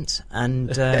comment.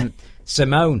 And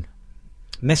Simone,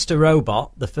 Mr.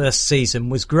 Robot, the first season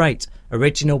was great,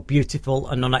 original, beautiful,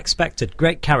 and unexpected.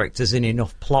 Great characters and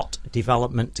enough plot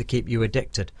development to keep you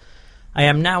addicted. I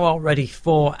am now already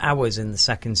 4 hours in the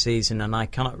second season, and I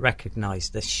cannot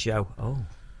recognise this show. Oh,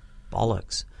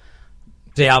 bollocks!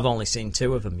 See, I've only seen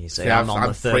 2 of them, you see. I'm on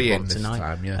the third one tonight.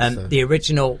 Time, yeah, so. The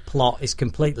original plot is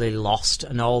completely lost,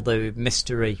 and all the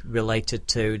mystery related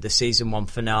to the season 1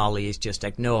 finale is just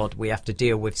ignored. We have to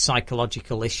deal with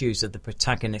psychological issues of the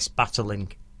protagonist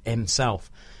battling himself,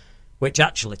 which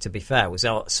actually, to be fair, was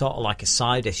sort of like a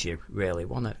side issue, really,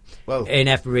 wasn't it? Well, in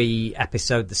every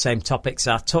episode, the same topics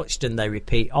are touched, and they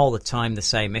repeat all the time the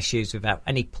same issues without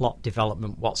any plot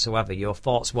development whatsoever. Your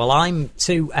thoughts? Well, I'm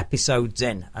 2 episodes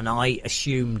in, and I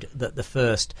assumed that the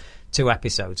first 2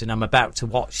 episodes, and I'm about to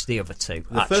watch the other 2,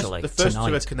 the first tonight.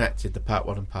 2 are connected, the part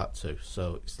 1 and part 2,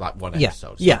 so it's like one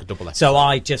episode. Yeah, like a double episode. So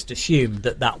I just assumed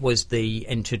that was the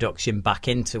introduction back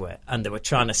into it, and they were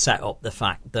trying to set up the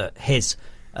fact that his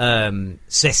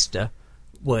sister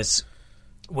was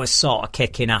sort of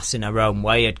kicking ass in her own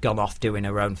way, had gone off doing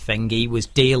her own thing. He was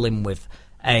dealing with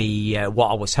what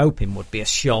I was hoping would be a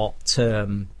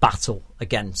short-term battle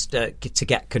against to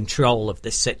get control of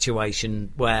this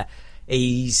situation, where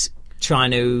he's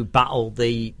trying to battle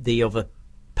the other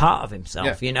part of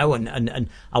himself, you know. And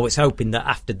I was hoping that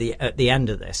at the end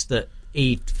of this, that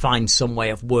he'd find some way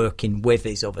of working with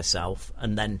his other self,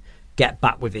 and then get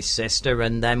back with his sister,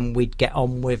 and then we'd get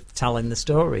on with telling the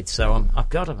story. So I'm a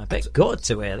bit gutted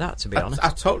to hear that, to be honest. I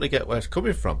totally get where it's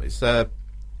coming from. It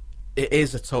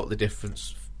is a totally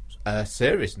different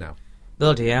series now.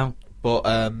 Bloody hell. But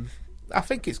I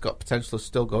think it's got potential of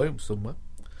still going somewhere.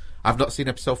 I've not seen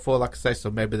episode 4, like I say,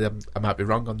 so maybe I might be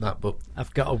wrong on that. But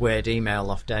I've got a weird email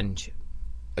off Denge.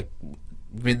 You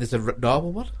mean there's a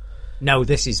normal one? No,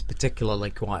 this is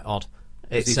particularly quite odd.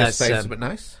 It says something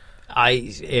nice?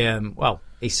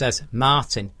 He says,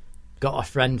 Martin, got a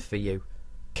friend for you,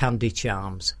 Candy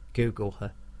Charms. Google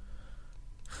her.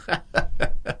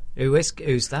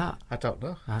 Who's that? I don't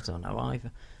know. I don't know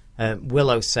either.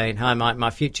 Willow's saying, hi,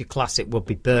 my future classic would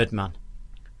be Birdman.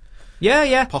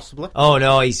 Yeah. Possibly. Oh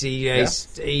no,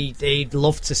 he'd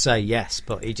love to say yes,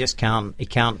 but he just can't. He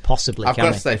can't possibly. I've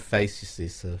got to say face, you see.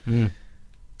 So.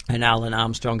 And Alan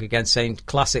Armstrong again saying,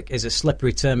 classic is a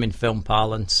slippery term in film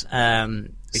parlance.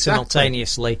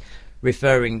 Simultaneously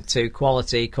referring to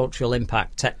quality, cultural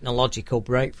impact, technological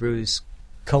breakthroughs,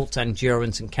 cult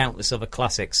endurance, and countless other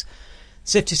classics.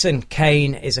 Citizen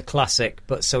Kane is a classic,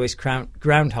 but so is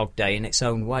Groundhog Day in its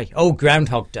own way. Oh,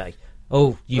 Groundhog Day.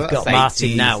 Oh, you've got Martin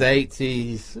 80s, now.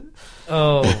 80s.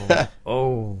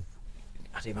 Oh.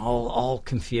 Had him all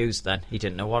confused then. He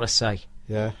didn't know what to say.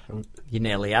 Yeah. You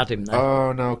nearly had him then.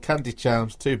 Oh, no. Candy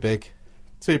Charms. Too big.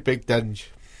 Too big, Denge.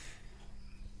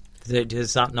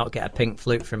 Does that not get a pink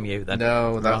flute from you then?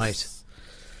 No, that's... Right.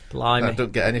 Blimey. That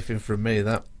don't get anything from me,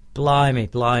 that.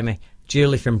 Blimey.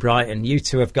 Julie from Brighton, you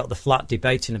two have got the flat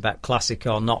debating about classic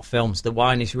or not films. The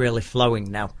wine is really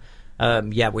flowing now.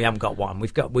 Yeah, we haven't got wine.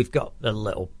 We've got a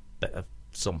little bit of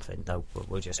something though. But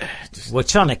we're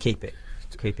trying to keep it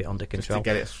under control. Just to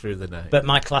get it through the night. But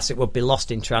my classic would be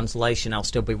Lost in Translation. I'll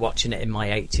still be watching it in my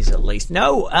 80s at least.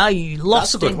 No, I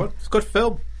Lost That's a good one. It's a good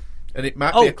film. And it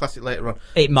might be a classic later on.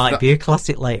 It might be a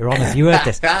classic later on. Have you heard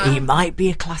this? It might be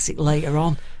a classic later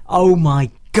on. Oh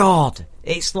my God.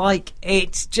 It's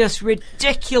just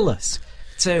ridiculous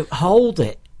to hold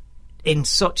it in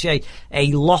such a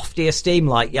lofty esteem.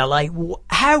 Like, you're like,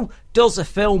 how does a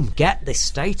film get this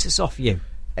status off you?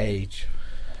 Age.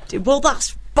 Well,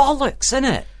 that's bollocks, isn't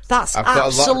it? That's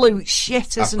absolute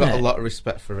shit, isn't it? I've got a lot of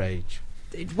respect for age.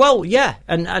 Well, yeah,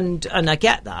 and I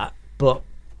get that, but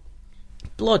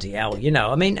bloody hell, you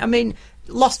know. I mean,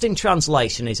 Lost in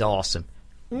Translation is awesome.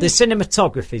 The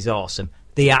cinematography is awesome.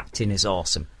 The acting is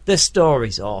awesome. The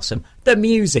story's awesome. The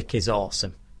music is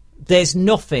awesome. There's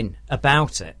nothing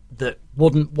about it that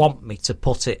wouldn't want me to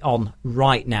put it on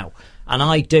right now. And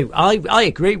I do. I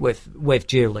agree with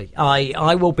Julie.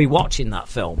 I will be watching that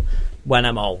film when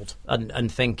I'm old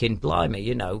and thinking, blimey,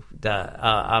 you know,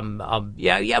 saying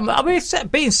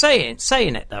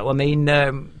it though. I mean,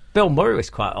 Bill Murray was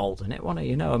quite old in it, wasn't he?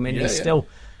 You know, I mean, he's still.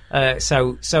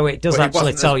 So it does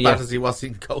actually tell you. As bad as he was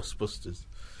in Ghostbusters.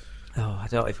 Oh, I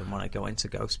don't even want to go into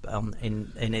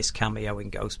in his cameo in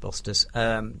Ghostbusters.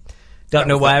 Don't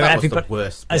know where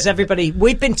everybody.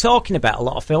 We've been talking about a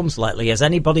lot of films lately. Has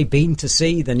anybody been to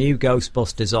see the new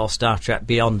Ghostbusters or Star Trek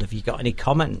Beyond? Have you got any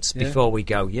comments before we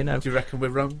go? You know, do you reckon we're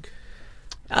wrong?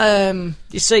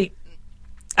 You see,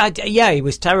 he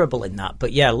was terrible in that.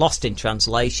 But yeah, Lost in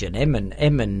Translation. Him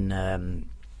and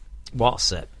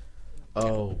what's it?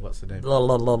 Oh, what's the name?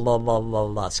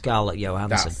 Scarlett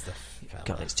Johansson.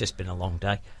 God, it's just been a long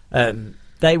day.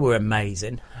 They were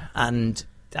amazing, and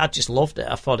I just loved it.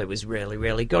 I thought it was really,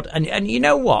 really good. And you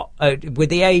know what? With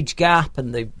the age gap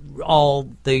and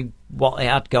what they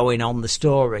had going on, the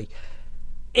story,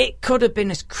 it could have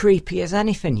been as creepy as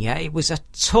anything. Yeah, it was a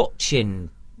touching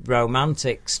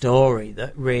romantic story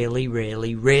that really,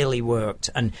 really, really worked,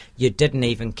 and you didn't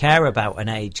even care about an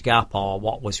age gap or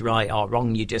what was right or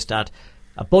wrong. You just had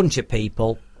a bunch of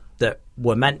people that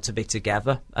were meant to be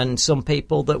together and some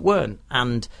people that weren't,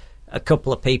 and a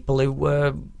couple of people who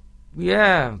were,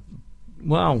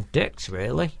 dicks,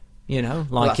 really. You know,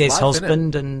 like his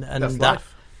husband and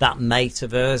that mate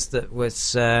of hers that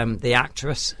was the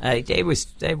actress. It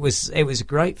was a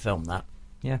great film. That,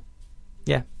 yeah,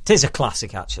 it is a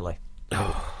classic, actually.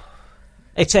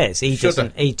 It is. He's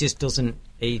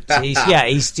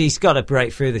got to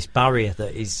break through this barrier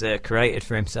that he's created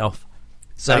for himself.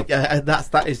 So and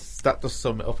that does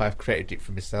sum it up. I've created it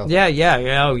for myself.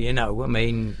 Yeah. Oh, you know, I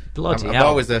mean, bloody hell. I'm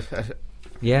always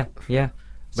yeah.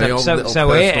 So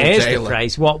here's the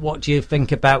phrase. What do you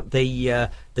think about the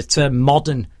term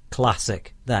modern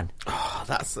classic then? Oh,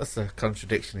 that's a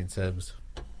contradiction in terms.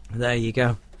 There you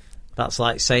go. That's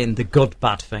like saying the good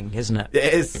bad thing, isn't it?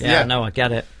 It is. Yeah, no, I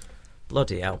get it.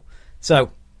 Bloody hell.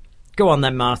 So, go on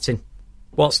then, Martin.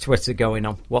 What's Twitter going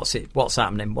on? What's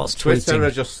happening? What's Twitter tweeting?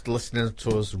 are just listening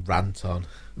to us rant on.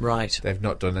 Right. They've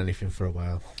not done anything for a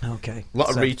while. Okay. A lot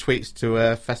of retweets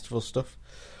to festival stuff.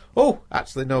 Oh,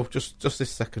 actually, no, just this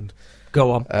second.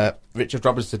 Go on. Richard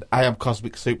Robinson, I am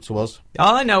Cosmic Soup to us.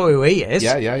 Oh, I know who he is.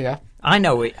 Yeah. I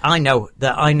know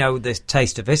the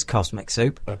taste of his Cosmic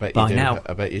Soup. I bet by you do. now.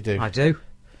 I bet you do. I do.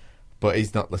 But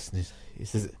he's not listening. He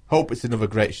says, hope it's another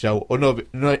great show.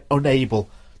 Unable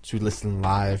to listen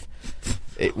live.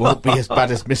 It won't be as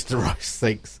bad as Mr. Royce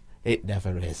thinks. It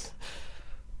never is.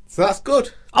 So that's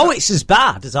good. Oh, it's as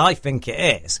bad as I think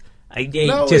it is.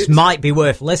 It might be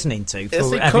worth listening to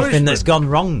for everything that's gone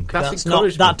wrong.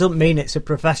 That doesn't mean it's a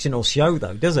professional show,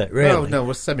 though, does it? Really? No,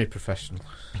 we're semi-professional.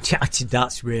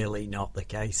 That's really not the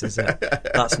case, is it?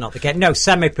 That's not the case. No,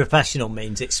 semi-professional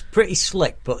means it's pretty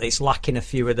slick, but it's lacking a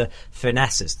few of the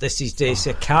finesses. It's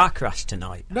a car crash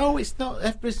tonight. No, it's not.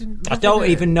 I don't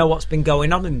even know what's been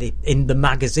going on in the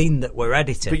magazine that we're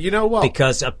editing. But you know what?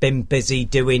 Because I've been busy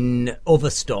doing other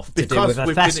stuff to do with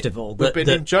a festival. We've been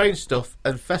enjoying stuff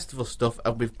and festival stuff,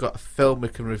 and we've got a film we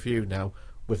can review now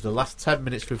with the last 10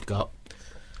 minutes we've got.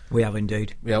 We have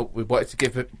indeed. We wanted to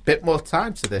give a bit more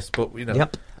time to this, but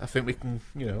yep. I think we can,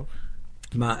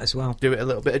 might as well do it a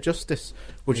little bit of justice.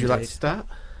 Would you like to start?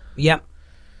 Yep.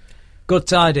 Good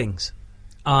tidings.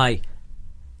 I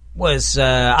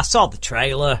saw the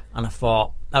trailer and I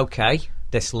thought, okay,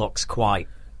 this looks quite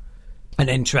an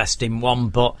interesting one,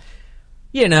 but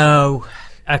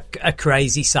a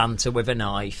crazy Santa with a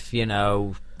knife.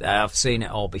 I've seen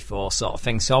it all before, sort of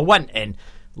thing. So I went in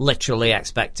literally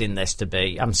expecting this to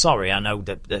be. I'm sorry, I know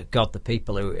that the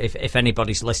people who, if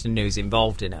anybody's listening who's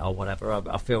involved in it or whatever,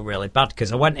 I feel really bad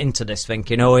because I went into this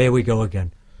thinking, oh, here we go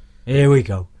again. Here we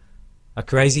go. A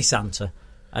crazy Santa,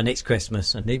 and it's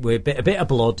Christmas, and we're a bit of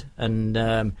blood, and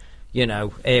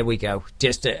here we go.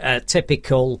 Just a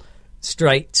typical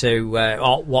straight to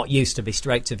what used to be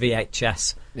straight to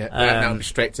VHS. Yeah, right now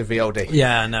straight to VOD.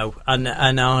 Yeah, I know, and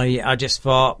I just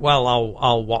thought, well,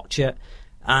 I'll watch it.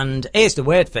 And here's the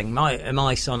weird thing: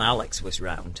 my son Alex was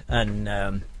round,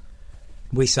 and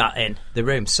we sat in the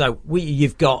room. So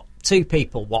you've got two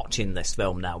people watching this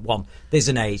film now. One, there's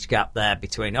an age gap there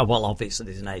between. Oh well, obviously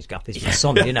there's an age gap. It's my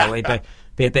son, It'd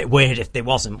be a bit weird if there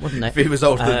wasn't, wouldn't it? If he was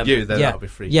older than you, then that would be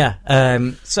free. Yeah.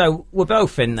 So we're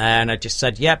both in there, and I just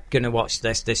said, "Yep, going to watch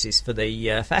this. This is for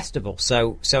the festival."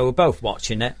 So we're both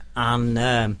watching it,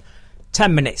 and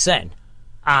 10 minutes in,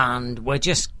 and we're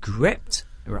just gripped.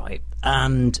 Right,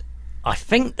 and I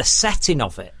think the setting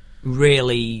of it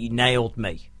really nailed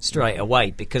me straight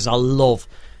away because I love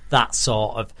that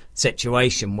sort of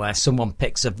situation where someone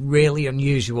picks a really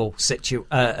unusual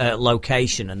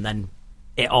location and then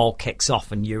it all kicks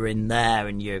off and you're in there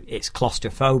and it's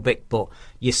claustrophobic, but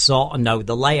you sort of know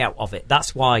the layout of it.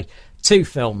 That's why two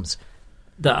films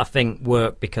that I think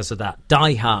work because of that.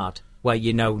 Die Hard, where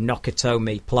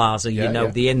Nakatomi Plaza,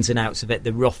 the ins and outs of it,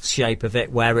 the rough shape of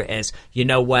it, where it is,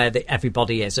 where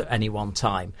everybody is at any one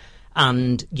time.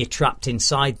 And you're trapped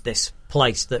inside this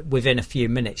place that within a few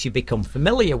minutes you become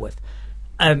familiar with.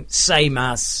 Same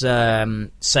as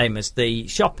the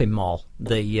shopping mall,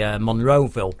 the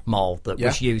Monroeville Mall that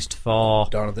was used for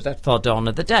Dawn of the Dead. For Dawn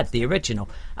of the Dead, the original.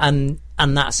 And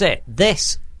that's it.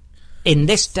 In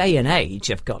this day and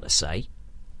age, I've got to say,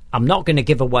 I'm not going to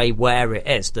give away where it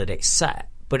is that it's set,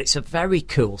 but it's a very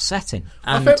cool setting.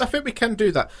 And I think we can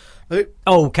do that.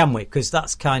 Oh, can we? Because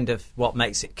that's kind of what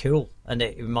makes it cool, and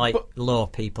it might lure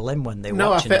people in when they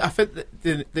watch it. I think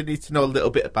they need to know a little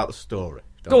bit about the story.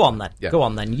 Go on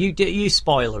then. You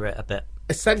spoiler it a bit.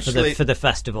 essentially for the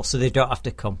festival, so they don't have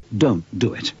to come. Don't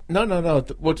do it. No.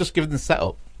 We'll just give them the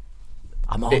setup.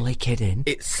 I'm only kidding.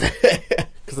 It's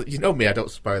because you know me, I don't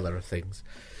spoil other things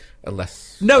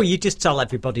unless. No, you just tell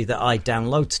everybody that I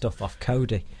download stuff off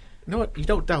Kodi. No, you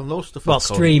don't download stuff. Well, off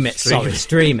stream Kodi. it. Sorry,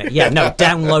 stream it. Yeah, no,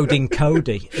 downloading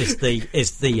Kodi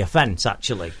is the offence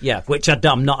actually. Yeah, which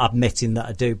I'm not admitting that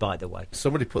I do, by the way.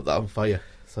 Somebody put that on fire.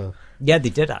 So yeah, they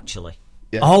did actually.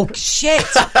 Yeah. Oh shit!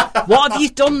 What have you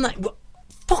done?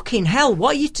 Fucking hell!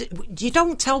 What are you? You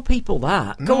don't tell people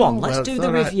that. Go on, let's do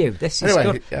the review. This is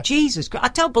good. Yeah. Jesus Christ! I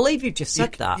don't believe you just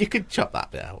said that. You could chop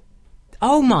that bit out.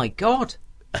 Oh my God!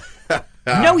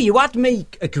 No, you had me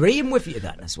agreeing with you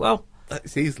then as well.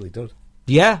 That's easily done.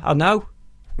 Yeah, I know.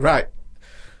 Right.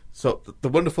 So the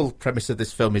wonderful premise of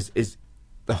this film is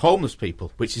the homeless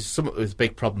people, which is something that's a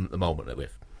big problem at the moment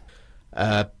with.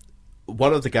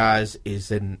 One of the guys is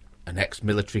an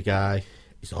ex-military guy.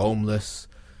 He's homeless.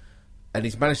 And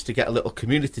he's managed to get a little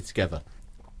community together,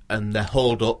 and they're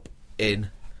holed up in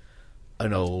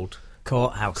an old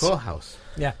courthouse.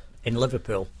 Yeah, in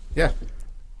Liverpool. Yeah,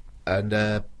 and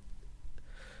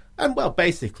well,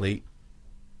 basically,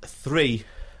 3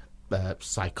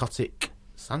 psychotic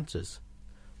Santas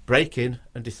break in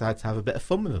and decide to have a bit of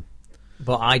fun with them.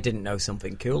 But I didn't know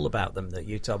something cool about them that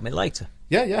you told me later.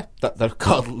 Yeah, that they're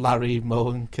called Larry, Moe,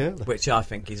 and Curly, which I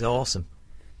think is awesome.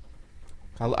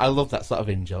 I love that sort of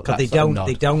in-joke. Because they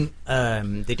don't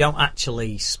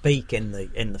actually speak in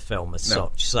the film as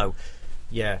such. So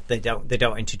yeah, they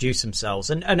don't introduce themselves.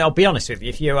 And I'll be honest with you,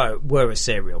 if you were a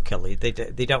serial killer, they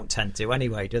don't tend to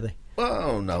anyway, do they?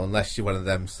 Well, no, unless you're one of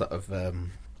them sort of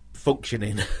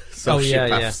functioning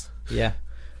sociopaths. Yeah.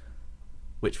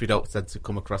 Which we don't tend to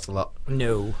come across a lot.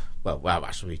 No. Well,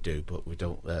 actually we do, but we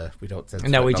don't tend to.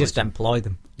 No, we just employ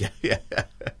them. Yeah.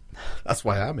 That's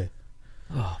why I'm here.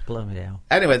 Oh, bloody hell.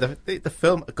 Anyway, the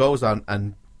film goes on,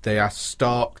 and they are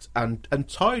stalked and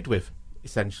toyed with,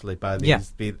 essentially, by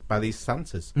these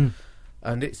Santas. Mm.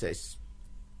 And it's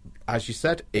as you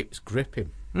said, it's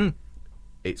gripping. Mm.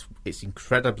 It's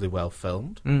incredibly well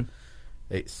filmed. Mm.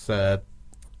 It's the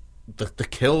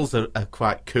kills are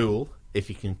quite cool, if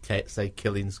you can say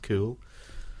killing's cool.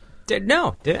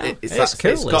 No, it's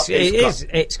cool.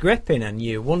 It's gripping, and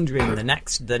you're wondering the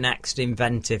next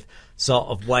inventive sort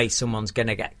of way someone's going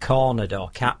to get cornered or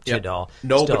captured or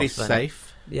nobody's stuff.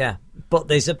 safe. Yeah, but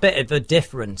there's a bit of a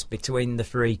difference between the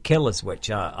 3 killers,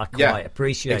 which I quite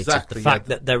appreciated. Exactly, the fact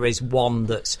that there is one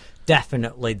that's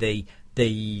definitely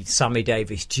the Sammy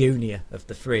Davis Jr. of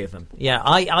the 3 of them. Yeah,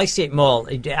 I see it more.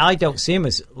 I don't see him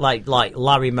as like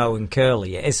Larry, Moe, and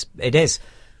Curly. It is.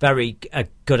 Very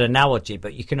good analogy,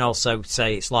 but you can also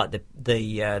say it's like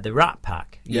the Rat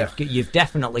Pack. You've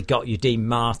definitely got your Dean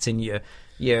Martin, your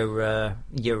Frank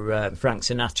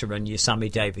Sinatra, and your Sammy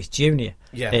Davis Jr.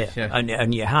 Yeah.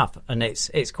 And you have, and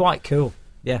it's quite cool.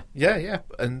 Yeah.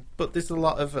 But there's a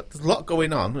lot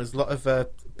going on. There's a lot of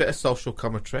bit of social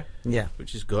commentary. Yeah,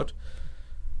 which is good.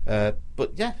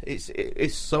 But yeah,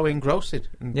 it's so engrossing.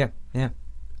 Yeah.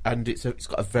 And it's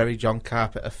got a very John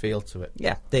Carpenter feel to it.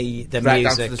 Yeah, the right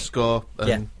music, down to the score,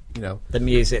 and the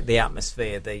music, the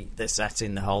atmosphere, the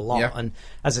setting, the whole lot. Yeah. And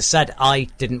as I said, I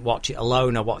didn't watch it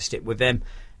alone. I watched it with him,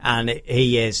 and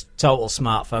he is total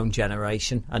smartphone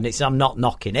generation. And I'm not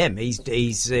knocking him.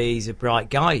 He's a bright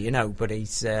guy, but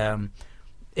he's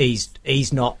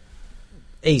not.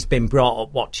 He's been brought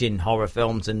up watching horror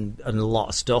films and a lot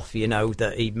of stuff,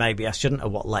 that maybe I shouldn't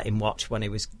have let him watch when he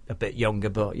was a bit younger,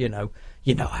 but you know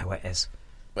how it is.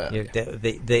 Well,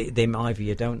 they mither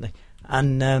you, don't they?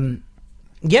 And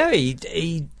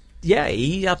he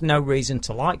had no reason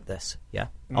to like this,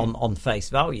 on face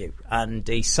value, and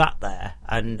he sat there,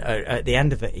 and at the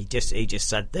end of it, he just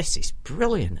said, "This is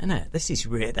brilliant, isn't it? This is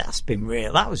real. That's been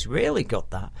real. That was really good."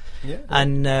 That,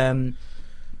 and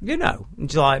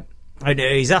it's like. And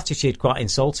his attitude, quite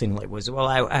insultingly, was, "Well,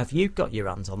 how have you got your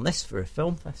hands on this for a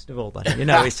film festival? Then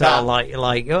it's sort of like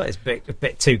oh, it's a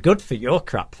bit too good for your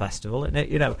crap festival, isn't it?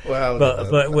 Well,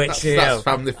 but which that's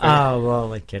family film. Oh,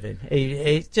 well, I'm kidding.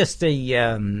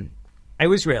 I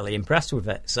was really impressed with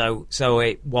it. So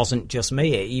it wasn't just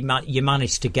me. You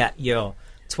managed to get your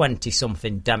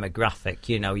 20-something demographic,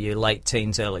 your late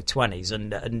teens, early 20s,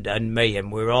 and me,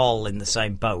 and we're all in the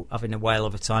same boat, having a whale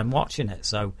of a time watching it.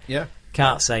 So yeah.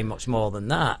 Can't say much more than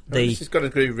that. This has got to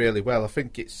do really well. I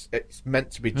think it's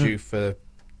meant to be due for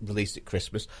release at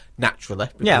Christmas, naturally.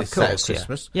 Yeah, of course.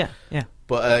 Christmas. Yeah.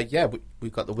 But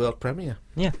we've got the world premiere.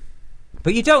 Yeah,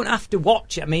 but you don't have to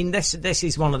watch it. I mean, this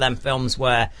is one of them films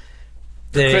where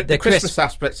the Christmas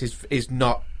aspect is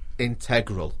not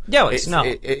integral. No, it's not.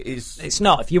 It is. It's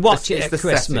not. If you watch it it's at the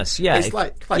Christmas, setting. yeah, it's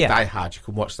like yeah. Die Hard. You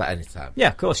can watch that anytime. Yeah,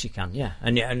 of course you can. Yeah,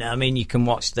 and I mean you can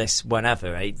watch this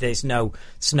whenever. Eh? There's no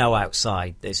snow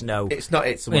outside. There's no. It's not.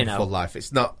 It's a Wonderful Life.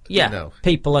 It's not. Yeah, you know.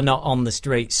 People are not on the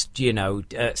streets.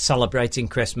 Celebrating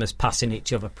Christmas, passing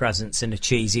each other presents in a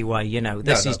cheesy way.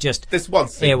 This is just. There's one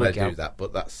thing here we where go. do that,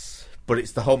 but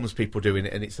it's the homeless people doing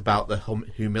it, and it's about the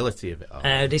humility of it all.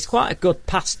 It's quite a good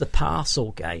pass the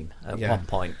parcel game at one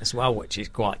point as well, which is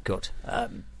quite good.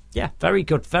 Very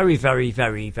good, very, very,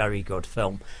 very, very good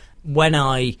film. When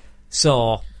I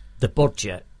saw the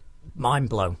budget, mind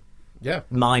blown. Yeah,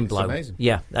 mind blown. Amazing.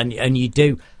 Yeah, and you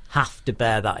do have to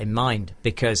bear that in mind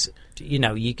because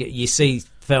you see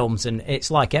films and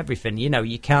it's like everything.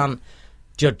 You can't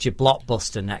judge a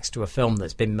blockbuster next to a film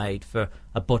that's been made for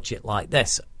a budget like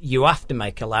this. You have to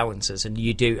make allowances, and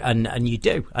you do, and you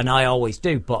do, and I always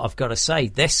do. But I've got to say,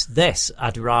 this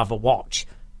I'd rather watch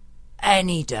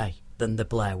any day than the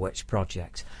Blair Witch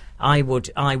Project. I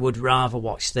would rather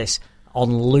watch this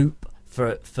on loop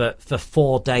for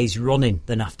 4 days running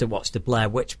than have to watch the Blair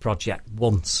Witch Project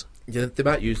once. Yeah, they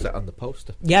might use that on the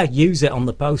poster. Yeah, use it on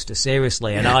the poster,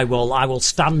 seriously, and I will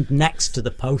stand next to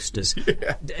the posters.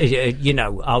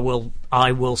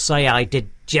 I will say I did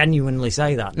genuinely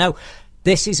say that. No,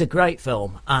 this is a great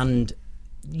film, and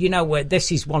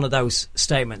this is one of those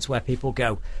statements where people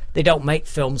go, they don't make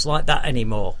films like that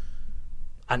anymore.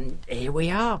 And here we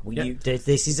are.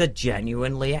 This is a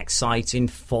genuinely exciting,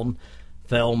 fun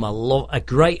film. A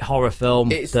great horror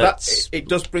film. It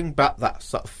does bring back that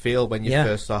sort of feel when you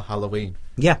first saw Halloween.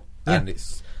 Yeah, and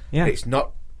it's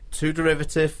not too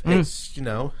derivative. It's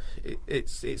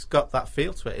it's got that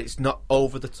feel to it. It's not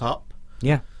over the top.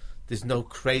 Yeah, there's no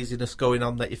craziness going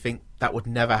on that you think that would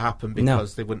never happen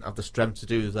because they wouldn't have the strength to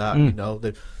do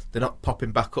that. They're not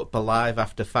popping back up alive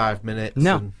after 5 minutes.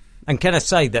 No, and can I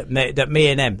say that me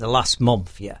and him the last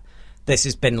month, this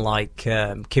has been like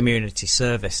community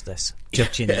service,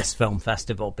 judging this film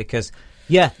festival, because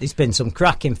there's been some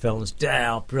cracking films,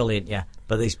 brilliant,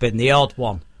 but there's been the odd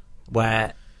one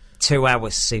where 2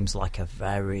 hours seems like a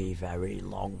very, very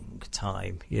long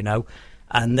time,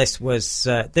 and this was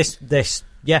this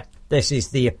is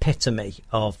the epitome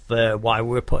of why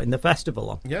we're putting the festival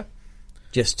on,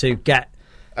 just to get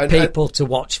people to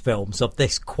watch films of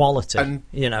this quality, and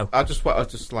I just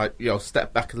like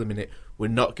step back a minute. We're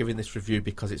not giving this review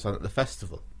because it's on at the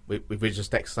festival. We're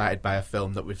just excited by a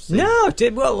film that we've seen. No,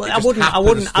 I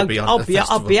wouldn't.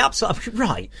 I'll be absolutely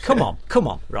right. Come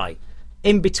on, right.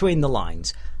 In between the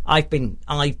lines, I've been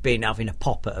having a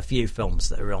pop at a few films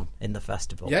that are on in the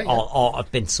festival, or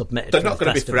have been submitted. They're not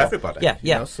going to be for everybody.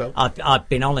 So I've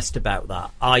been honest about that.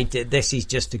 This is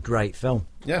just a great film,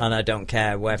 and I don't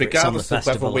care whether regardless it's on the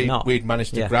festival of whether or not. We'd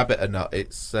managed to grab it or not.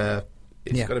 It's going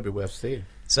to be worth seeing.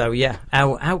 So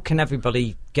how can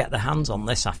everybody get their hands on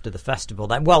this after the festival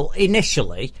then? Well,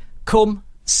 initially, come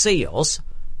see us.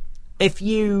 If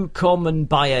you come and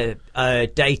buy a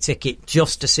day ticket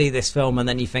just to see this film and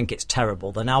then you think it's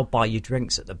terrible, then I'll buy you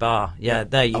drinks at the bar.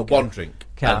 There you go. One drink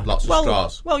and lots of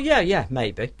straws. Well,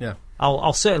 maybe. Yeah.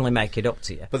 I'll certainly make it up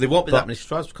to you. But there won't be that many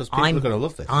straws because people are going to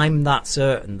love this. I'm that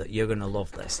certain that you're going to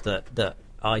love this, that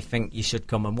I think you should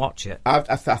come and watch it. I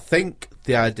think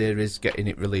the idea is getting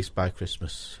it released by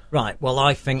Christmas. Right, well,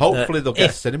 I think hopefully they'll get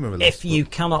a cinema release. If you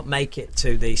cannot make it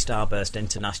to the Starburst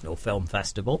International Film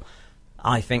Festival,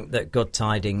 I think that Good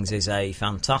Tidings is a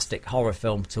fantastic horror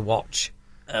film to watch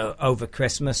over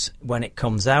Christmas when it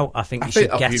comes out. I think you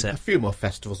should get it. A few more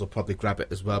festivals will probably grab it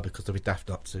as well because they'll be daft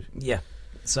not to. Yeah,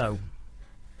 so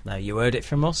there you heard it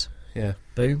from us. Yeah.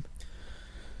 Boom.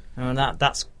 And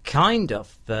that's kind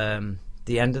of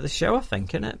the end of the show, I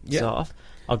think, isn't it? Yeah. Sort of.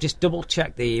 I'll just double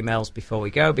check the emails before we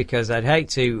go because I'd hate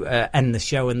to end the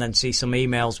show and then see some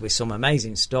emails with some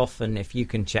amazing stuff. And if you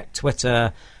can check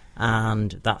Twitter,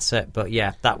 and that's it. But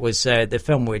that was the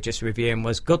film we were just reviewing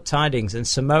was Good Tidings, and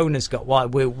Simone has got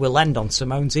we'll end on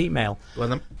Simone's email.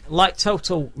 Like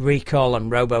Total Recall and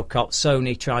RoboCop,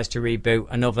 Sony tries to reboot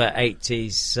another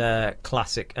 80s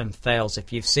classic and fails.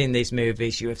 If you've seen these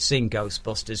movies, you have seen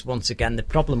Ghostbusters. Once again, the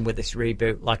problem with this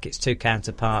reboot, like its two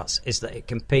counterparts, is that it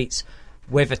competes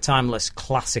with a timeless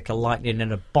classic, a lightning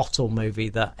in a bottle movie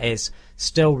that is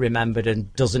still remembered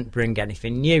and doesn't bring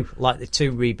anything new. Like the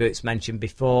two reboots mentioned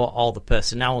before, all the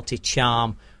personality,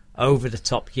 charm,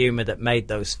 over-the-top humour that made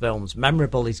those films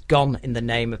memorable is gone in the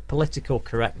name of political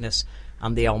correctness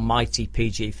and the almighty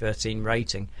PG-13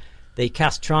 rating. The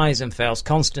cast tries and fails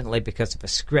constantly because of a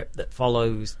script that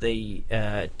follows the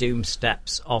doomed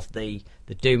steps of the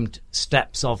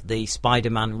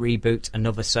Spider-Man reboot,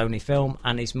 another Sony film,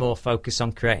 and is more focused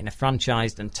on creating a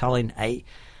franchise than telling a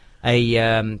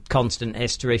a constant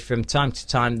history. From time to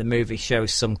time, the movie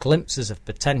shows some glimpses of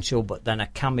potential, but then a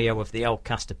cameo of the old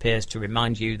cast appears to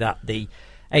remind you that the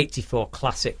 84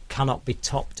 classic cannot be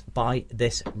topped by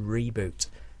this reboot.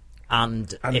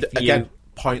 And if again,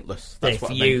 pointless. That's if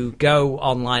you go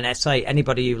online, I say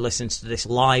anybody who listens to this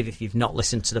live, if you've not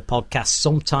listened to the podcast,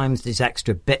 sometimes there's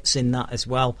extra bits in that as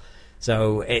well.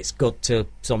 So it's good to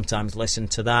sometimes listen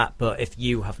to that. But if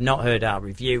you have not heard our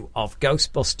review of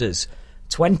Ghostbusters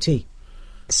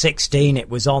 2016, it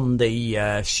was on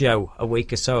the show a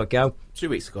week or so ago. 2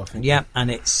 weeks ago, I think. Yeah,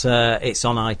 and it's on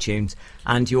iTunes.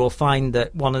 And you will find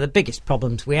that one of the biggest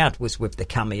problems we had was with the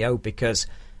cameo, because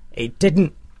it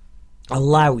didn't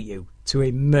allow you to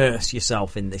immerse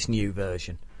yourself in this new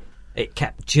version. It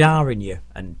kept jarring you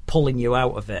and pulling you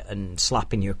out of it and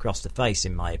slapping you across the face,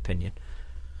 in my opinion.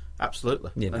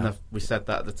 Absolutely. You know? And we said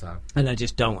that at the time. And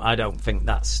I don't think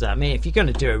that's... I mean, if you're going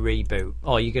to do a reboot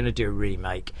or you're going to do a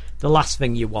remake, the last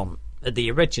thing you want are the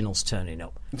originals turning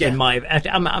up. Yeah.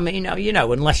 I mean, you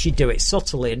know, unless you do it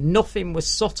subtly, and nothing was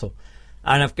subtle.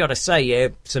 And I've got to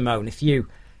say, Simone, if you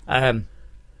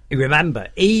remember,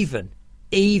 even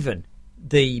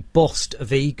the bust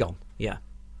of Egon, yeah,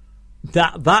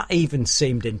 that even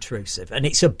seemed intrusive, and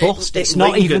it's a bust. It's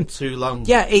not even too long.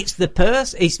 Yeah, it's the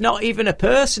person. It's not even a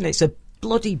person. It's a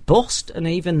bloody bust, and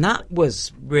even that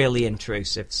was really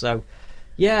intrusive. So,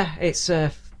 yeah, it's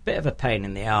a bit of a pain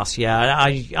in the arse. Yeah,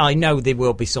 I know there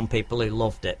will be some people who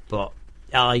loved it, but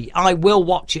I will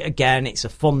watch it again. It's a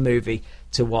fun movie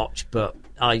to watch, but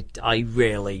I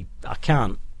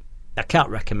can't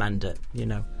recommend it. You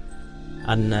know.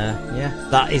 And yeah,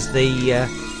 that is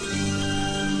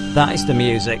the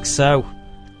music. So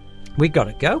we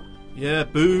gotta go. Yeah,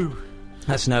 boo.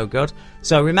 That's no good.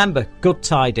 So remember, good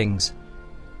tidings.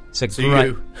 It's a to great.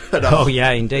 You. Oh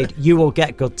yeah, indeed. You will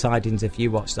get good tidings if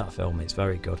you watch that film. It's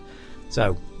very good.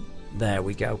 So there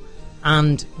we go.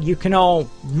 And you can all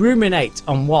ruminate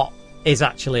on what is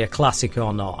actually a classic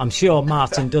or not. I'm sure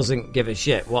Martin doesn't give a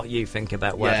shit what you think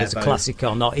about whether it's a classic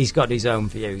or not. He's got his own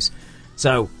views.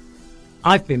 So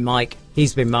I've been Mike,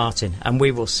 he's been Martin, and we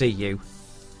will see you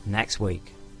next week.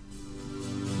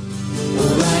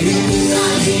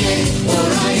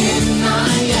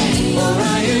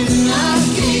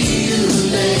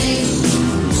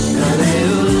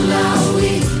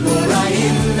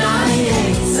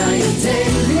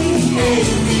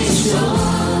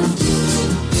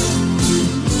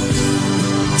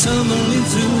 Tumbling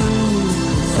through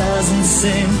 1,000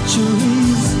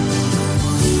 centuries,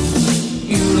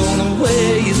 you don't know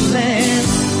where you land.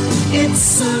 It's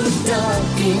so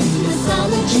dark in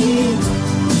mythology.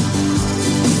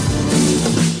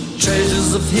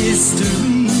 Treasures of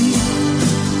history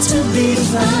to be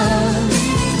found.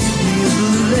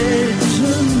 The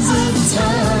legends of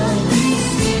time.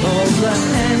 All the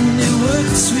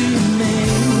handiworks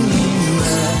remain.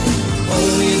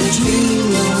 Only a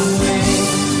dream away.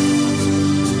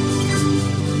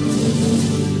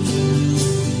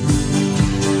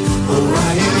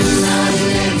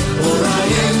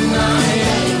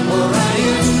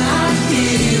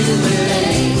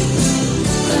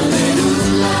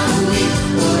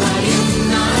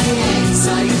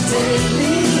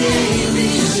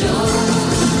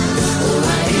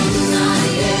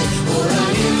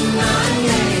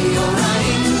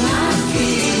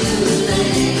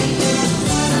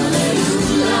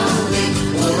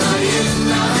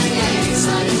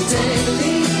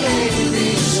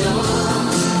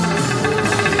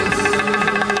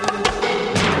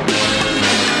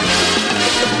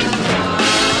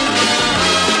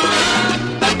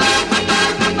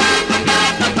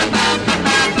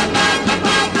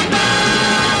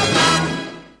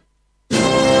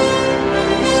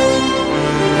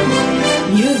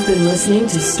 Listening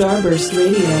to Starburst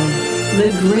Radio,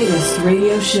 the greatest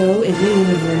radio show in the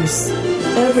universe.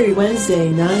 Every Wednesday,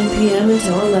 9 p.m.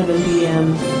 until 11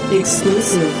 p.m.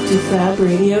 Exclusive to Fab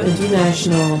Radio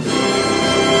International.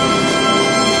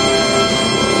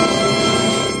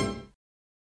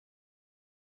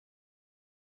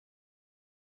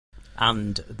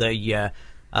 And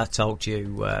I told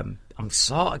you, I'm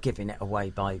sort of giving it away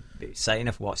by saying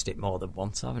I've watched it more than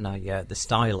once, haven't I? Yeah, The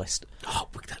Stylist. Oh,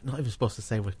 we're not even supposed to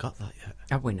say we've got that yet.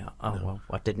 Have we not? Oh, no. Well,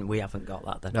 why didn't we? Haven't got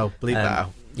that then. No, bleep that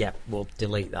out. Yeah, we'll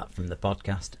delete that from the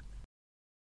podcast.